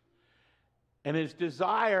persecution. And his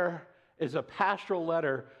desire is a pastoral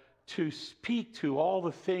letter to speak to all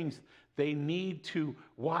the things they need to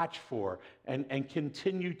watch for and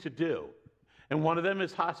continue to do. And one of them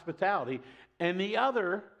is hospitality. And the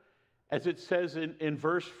other, as it says in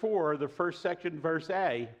verse 4, the first section, verse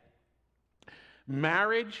A,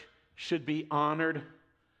 marriage should be honored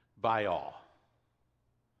by all.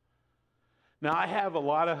 Now, I have a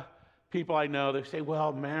lot of people I know that say,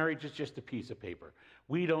 well, marriage is just a piece of paper.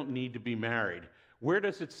 We don't need to be married. Where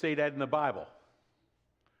does it say that in the Bible?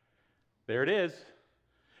 There it is.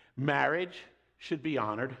 Marriage should be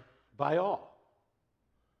honored by all.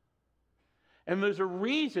 And there's a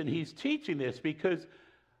reason he's teaching this, because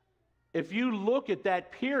if you look at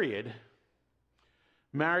that period,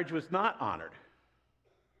 marriage was not honored.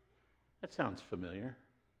 That sounds familiar.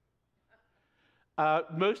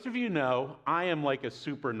 Most of you know I am like a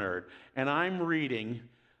super nerd, and I'm reading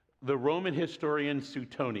the Roman historian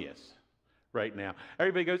Suetonius right now.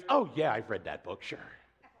 Everybody goes, oh yeah, I've read that book, sure.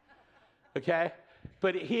 Okay?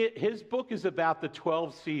 But his book is about the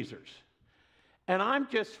 12 Caesars. And I'm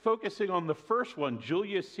just focusing on the first one,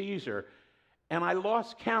 Julius Caesar, and I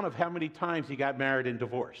lost count of how many times he got married and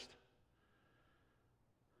divorced.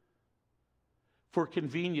 For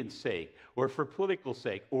convenience sake, or for political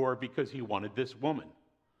sake, or because he wanted this woman.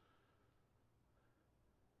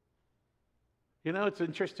 You know, it's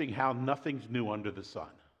interesting how nothing's new under the sun.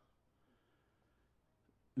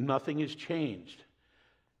 Nothing has changed,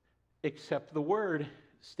 except the word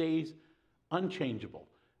stays unchangeable.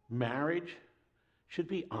 Marriage should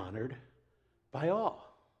be honored by all.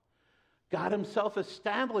 God himself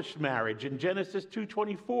established marriage in Genesis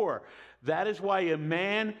 2:24. That is why a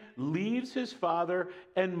man leaves his father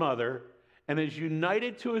and mother and is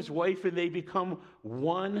united to his wife, and they become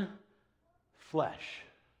one flesh.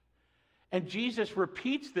 And Jesus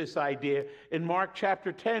repeats this idea in Mark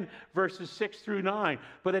chapter 10, verses 6 through 9.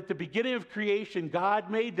 But at the beginning of creation, God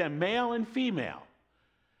made them male and female.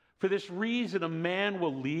 For this reason, a man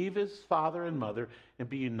will leave his father and mother and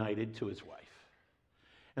be united to his wife.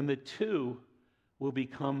 And the two will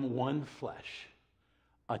become one flesh,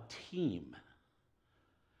 a team.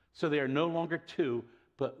 So they are no longer two,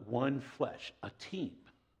 but one flesh, a team.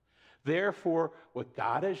 Therefore, what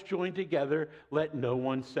God has joined together, let no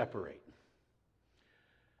one separate.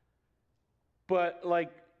 But like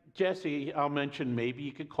Jesse, I'll mention, maybe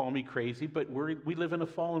you could call me crazy, but we live in a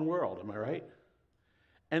fallen world, am I right?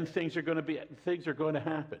 And things are going to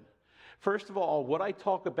happen. First of all, what I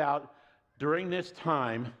talk about during this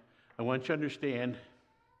time, I want you to understand,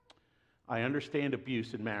 I understand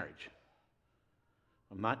abuse in marriage.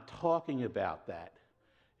 I'm not talking about that.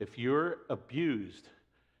 If you're abused,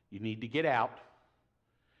 you need to get out,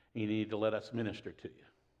 and you need to let us minister to you.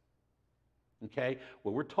 Okay?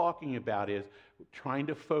 What we're talking about is we're trying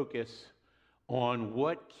to focus on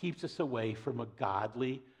what keeps us away from a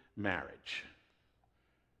godly marriage.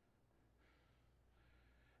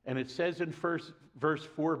 And it says in verse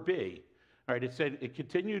 4b, all right, it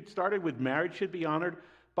continued, started with marriage should be honored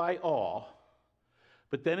by all.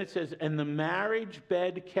 But then it says, and the marriage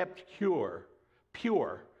bed kept pure,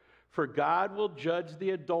 for God will judge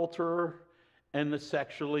the adulterer and the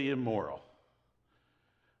sexually immoral.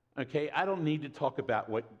 Okay, I don't need to talk about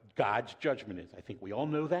what God's judgment is. I think we all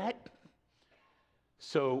know that.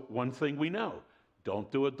 So one thing we know,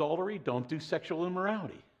 don't do adultery, don't do sexual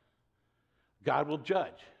immorality. God will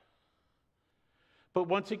judge. But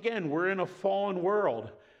once again, we're in a fallen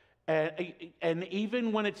world. And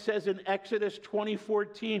even when it says in Exodus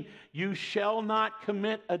 20:14, you shall not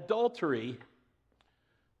commit adultery,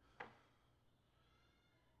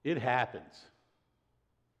 It happens.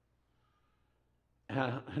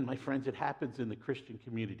 And my friends, it happens in the Christian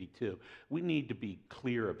community too. We need to be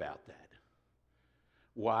clear about that.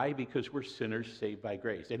 Why? Because we're sinners saved by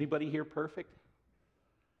grace. Anybody here perfect?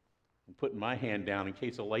 I'm putting my hand down in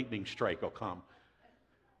case a lightning strike will come.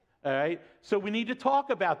 All right? So we need to talk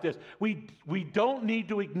about this. We don't need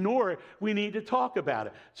to ignore it. We need to talk about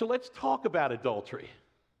it. So let's talk about adultery.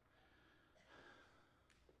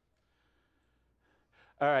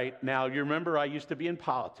 All right, now you remember I used to be in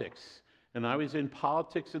politics, and I was in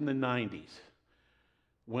politics in the 90s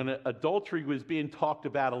when adultery was being talked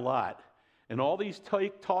about a lot, and all these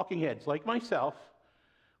talking heads like myself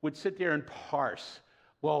would sit there and parse,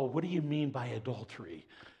 well, what do you mean by adultery?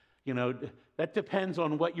 You know, that depends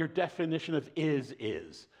on what your definition of is.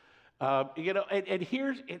 You know, and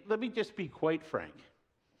let me just be quite frank.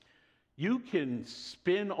 You can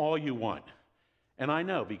spin all you want, and I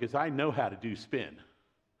know because I know how to do spin.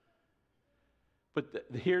 But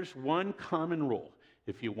here's one common rule.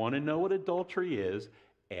 If you want to know what adultery is,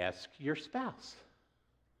 ask your spouse.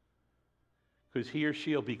 Because he or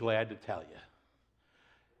she will be glad to tell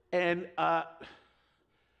you. And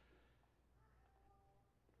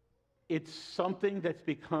it's something that's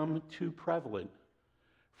become too prevalent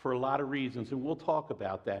for a lot of reasons, and we'll talk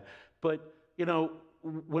about that. But, you know,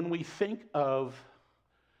 when we think of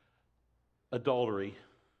adultery,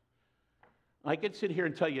 I could sit here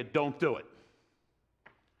and tell you, don't do it.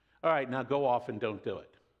 All right, now go off and don't do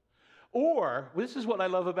it. Or, this is what I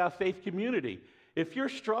love about Faith Community. If you're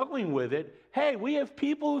struggling with it, hey, we have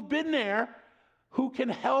people who've been there who can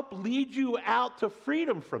help lead you out to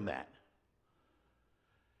freedom from that.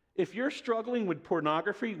 If you're struggling with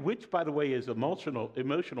pornography, which, by the way, is emotional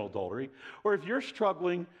adultery, or if you're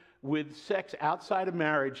struggling with sex outside of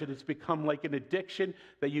marriage and it's become like an addiction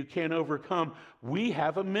that you can't overcome, we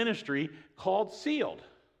have a ministry called Sealed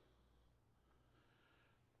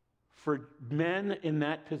for men in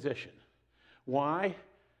that position. Why?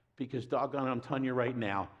 Because doggone, I'm telling you right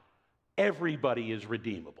now, everybody is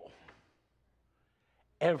redeemable.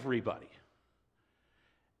 Everybody.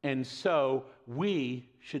 And so we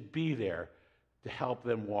should be there to help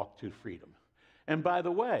them walk to freedom. And by the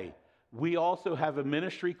way, we also have a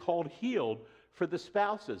ministry called Healed for the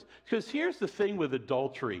spouses. Because here's the thing with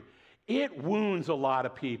adultery. It wounds a lot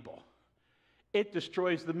of people. It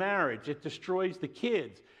destroys the marriage. It destroys the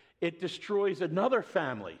kids. It destroys another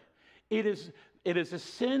family. It is a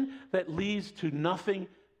sin that leads to nothing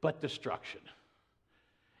but destruction.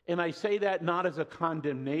 And I say that not as a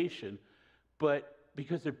condemnation, but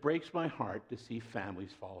because it breaks my heart to see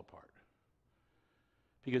families fall apart.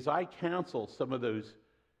 Because I counsel some of those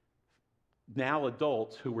now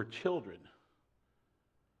adults who were children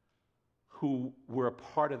who were a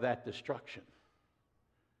part of that destruction.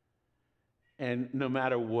 And no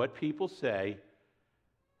matter what people say,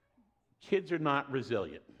 kids are not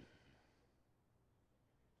resilient.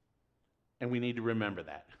 And we need to remember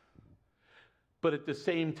that. But at the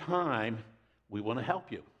same time, we want to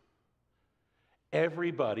help you.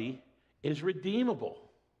 Everybody is redeemable.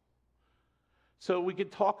 So we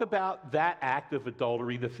could talk about that act of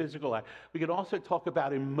adultery, the physical act. We could also talk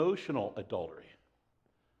about emotional adultery.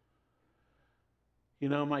 You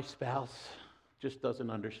know, my spouse just doesn't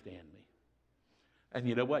understand me. And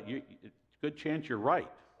you know what? It's a good chance you're right.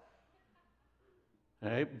 All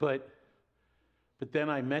right? But then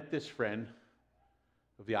I met this friend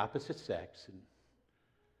of the opposite sex,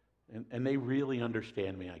 and they really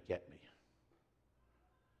understand me. I get me.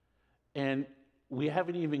 And we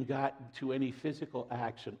haven't even gotten to any physical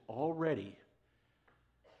action. Already,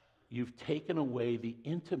 you've taken away the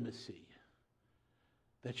intimacy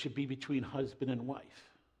that should be between husband and wife.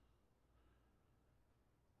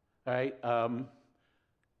 All right?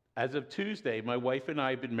 As of Tuesday, my wife and I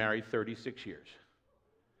have been married 36 years.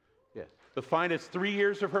 Yes, the finest 3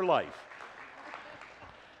 years of her life.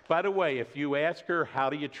 By the way, if you ask her,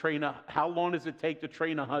 how long does it take to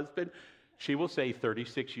train a husband? She will say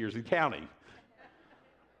 36 years and counting.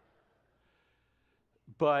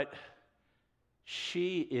 But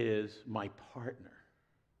she is my partner,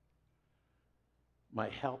 my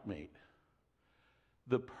helpmate,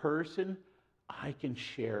 the person I can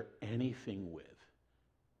share anything with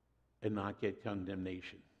and not get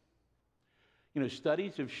condemnation. You know,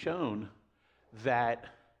 studies have shown that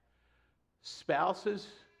spouses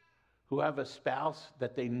who have a spouse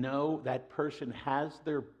that they know that person has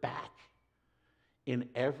their back in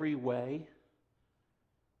every way,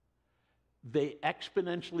 they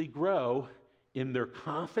exponentially grow in their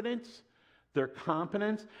confidence, their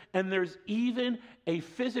competence, and there's even a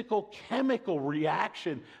physical chemical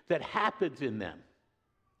reaction that happens in them.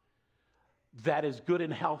 that is good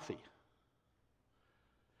and healthy.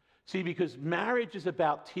 See, because marriage is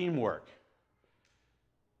about teamwork.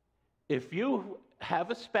 If you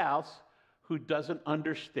have a spouse who doesn't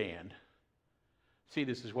understand, see,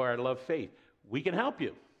 this is where I love Faith. We can help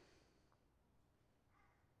you.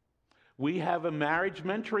 We have a marriage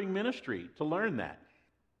mentoring ministry to learn that,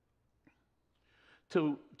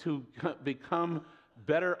 to become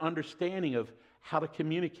better understanding of how to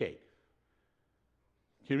communicate.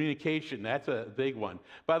 Communication, that's a big one.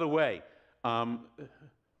 By the way,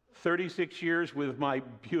 36 years with my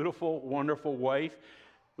beautiful, wonderful wife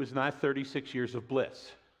was not 36 years of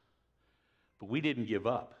bliss. But we didn't give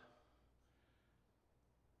up.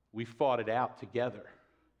 We fought it out together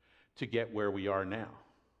to get where we are now.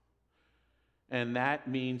 And that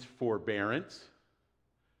means forbearance.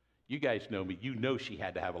 You guys know me. You know she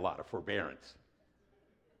had to have a lot of forbearance.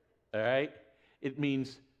 All right? It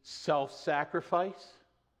means self-sacrifice.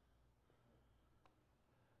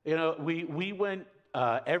 You know, we went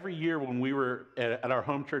every year when we were at our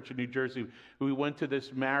home church in New Jersey, we went to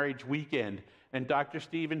this marriage weekend, and Dr.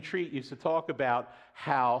 Stephen Treat used to talk about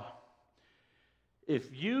how if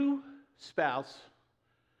you, spouse,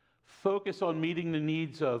 focus on meeting the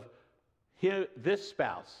needs of this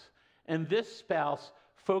spouse, and this spouse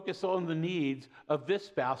focus on the needs of this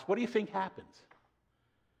spouse, what do you think happens?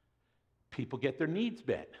 People get their needs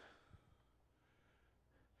met.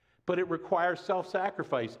 But it requires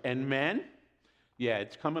self-sacrifice. And men, yeah,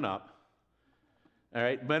 it's coming up. All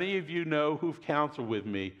right, many of you know who've counseled with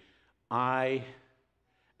me, I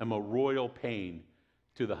am a royal pain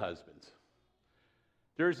to the husbands.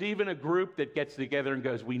 There's even a group that gets together and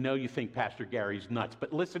goes, we know you think Pastor Gary's nuts,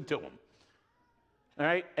 but listen to him. All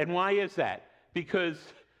right, and why is that? Because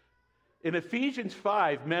in Ephesians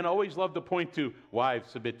 5, men always love to point to,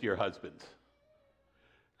 wives, submit to your husbands,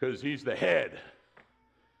 because he's the head.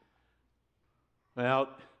 Well,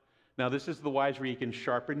 now this is the wise where you can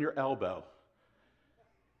sharpen your elbow,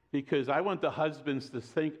 because I want the husbands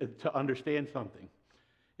to understand something.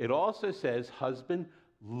 It also says, husband,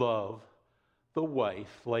 love the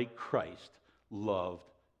wife like Christ loved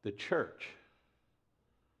the church.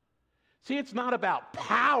 See, it's not about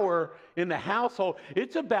power in the household.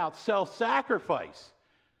 It's about self-sacrifice.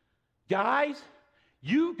 Guys,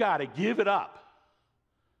 you got to give it up.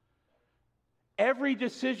 Every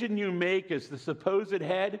decision you make as the supposed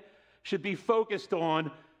head should be focused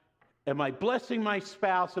on, am I blessing my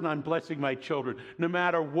spouse and I'm blessing my children? No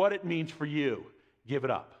matter what it means for you, give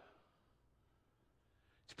it up.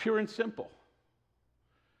 It's pure and simple.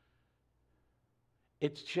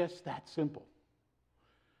 It's just that simple.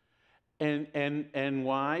 And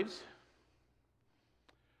wives,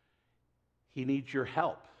 he needs your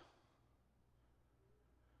help.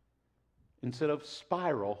 Instead of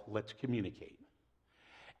spiral, let's communicate.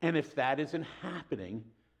 And if that isn't happening,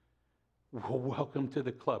 well, welcome to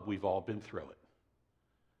the club. We've all been through it.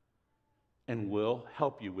 And we'll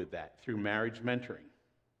help you with that through marriage mentoring.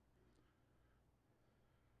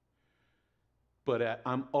 But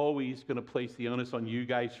I'm always going to place the onus on you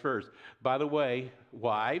guys first. By the way,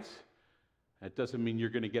 wives, that doesn't mean you're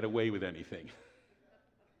going to get away with anything.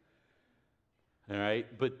 All right?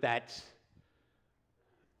 But that's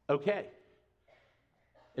okay.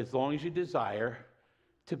 As long as you desire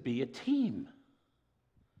to be a team.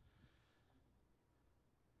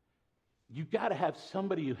 You've got to have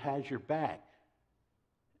somebody who has your back,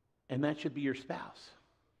 and that should be your spouse.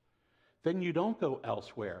 Then you don't go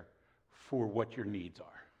elsewhere for what your needs are.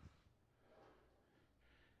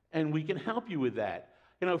 And we can help you with that.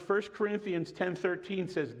 You know, 1 Corinthians 10:13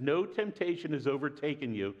 says, no temptation has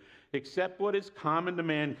overtaken you except what is common to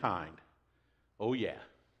mankind. Oh, yeah.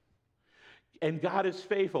 And God is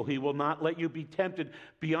faithful. He will not let you be tempted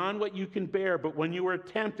beyond what you can bear, but when you are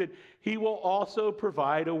tempted, he will also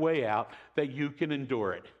provide a way out that you can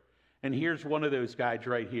endure it. And here's one of those guys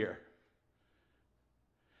right here.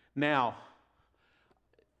 Now,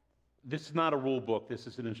 this is not a rule book. This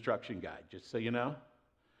is an instruction guide, just so you know,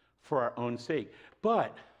 for our own sake.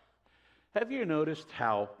 But have you noticed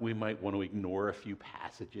how we might want to ignore a few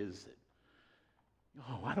passages?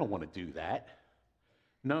 Oh, I don't want to do that.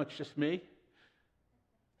 No, it's just me.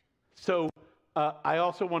 So I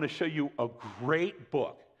also want to show you a great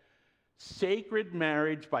book, Sacred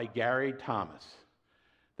Marriage by Gary Thomas,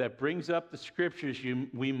 that brings up the scriptures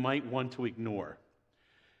we might want to ignore.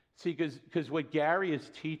 See, because what Gary is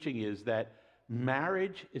teaching is that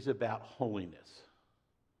marriage is about holiness,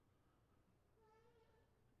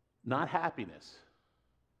 not happiness.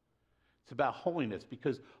 It's about holiness,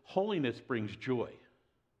 because holiness brings joy.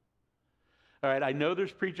 All right, I know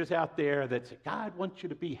there's preachers out there that say, God wants you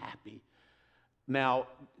to be happy. Now,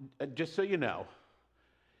 just so you know,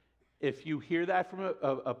 if you hear that from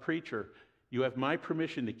a preacher, you have my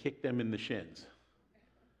permission to kick them in the shins.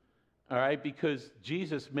 All right? Because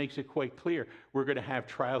Jesus makes it quite clear we're going to have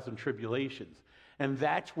trials and tribulations. And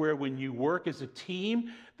that's where when you work as a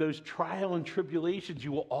team, those trials and tribulations,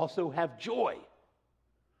 you will also have joy.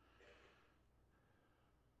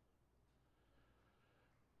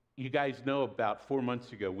 You guys know about 4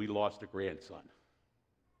 months ago, we lost a grandson.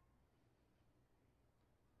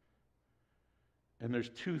 And there's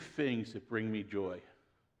two things that bring me joy.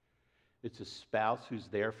 It's a spouse who's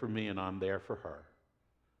there for me and I'm there for her.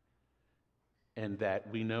 And that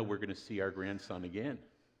we know we're going to see our grandson again.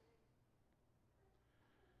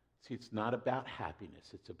 See, it's not about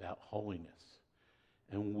happiness, it's about holiness.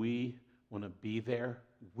 And we want to be there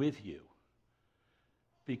with you.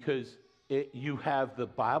 Because you have the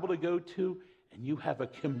Bible to go to, and you have a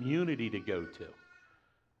community to go to.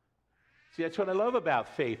 See, that's what I love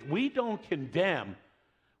about faith. We don't condemn.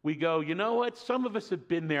 We go, you know what? Some of us have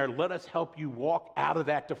been there. Let us help you walk out of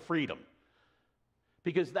that to freedom.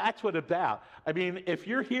 Because that's what it's about. I mean, if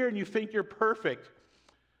you're here and you think you're perfect,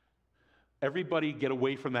 everybody get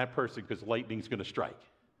away from that person because lightning's going to strike.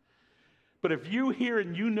 But if you're here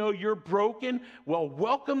and you know you're broken, well,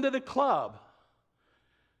 welcome to the club.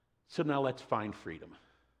 So now let's find freedom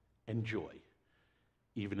and joy,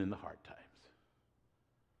 even in the hard times.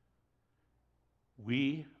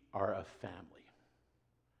 We are a family.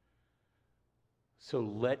 So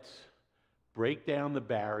let's break down the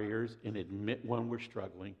barriers and admit when we're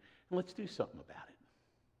struggling, and let's do something about it,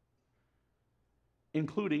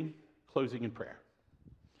 including closing in prayer.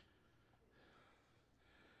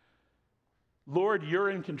 Lord, you're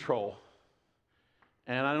in control.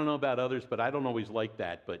 And I don't know about others, but I don't always like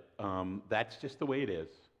that. But that's just the way it is.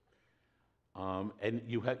 And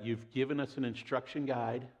you've given us an instruction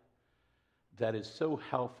guide that is so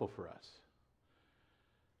helpful for us.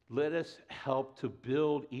 Let us help to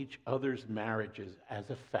build each other's marriages as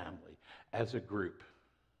a family, as a group.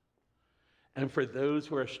 And for those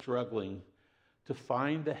who are struggling, to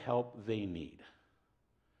find the help they need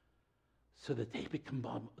so that they become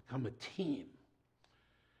a team.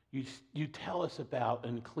 You tell us about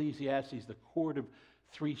in Ecclesiastes, the cord of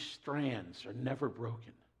 3 strands are never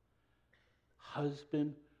broken.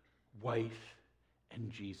 Husband, wife,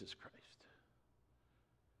 and Jesus Christ.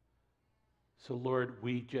 So Lord,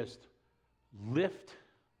 we just lift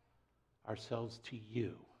ourselves to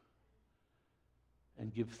you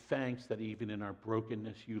and give thanks that even in our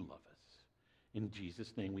brokenness, you love us. In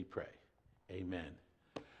Jesus' name we pray. Amen.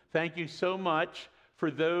 Thank you so much. For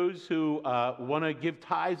those who want to give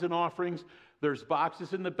tithes and offerings, there's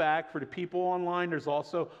boxes in the back. For the people online, there's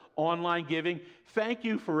also online giving. Thank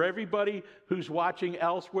you for everybody who's watching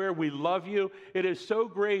elsewhere. We love you. It is so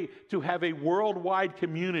great to have a worldwide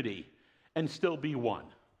community and still be one.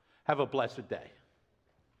 Have a blessed day.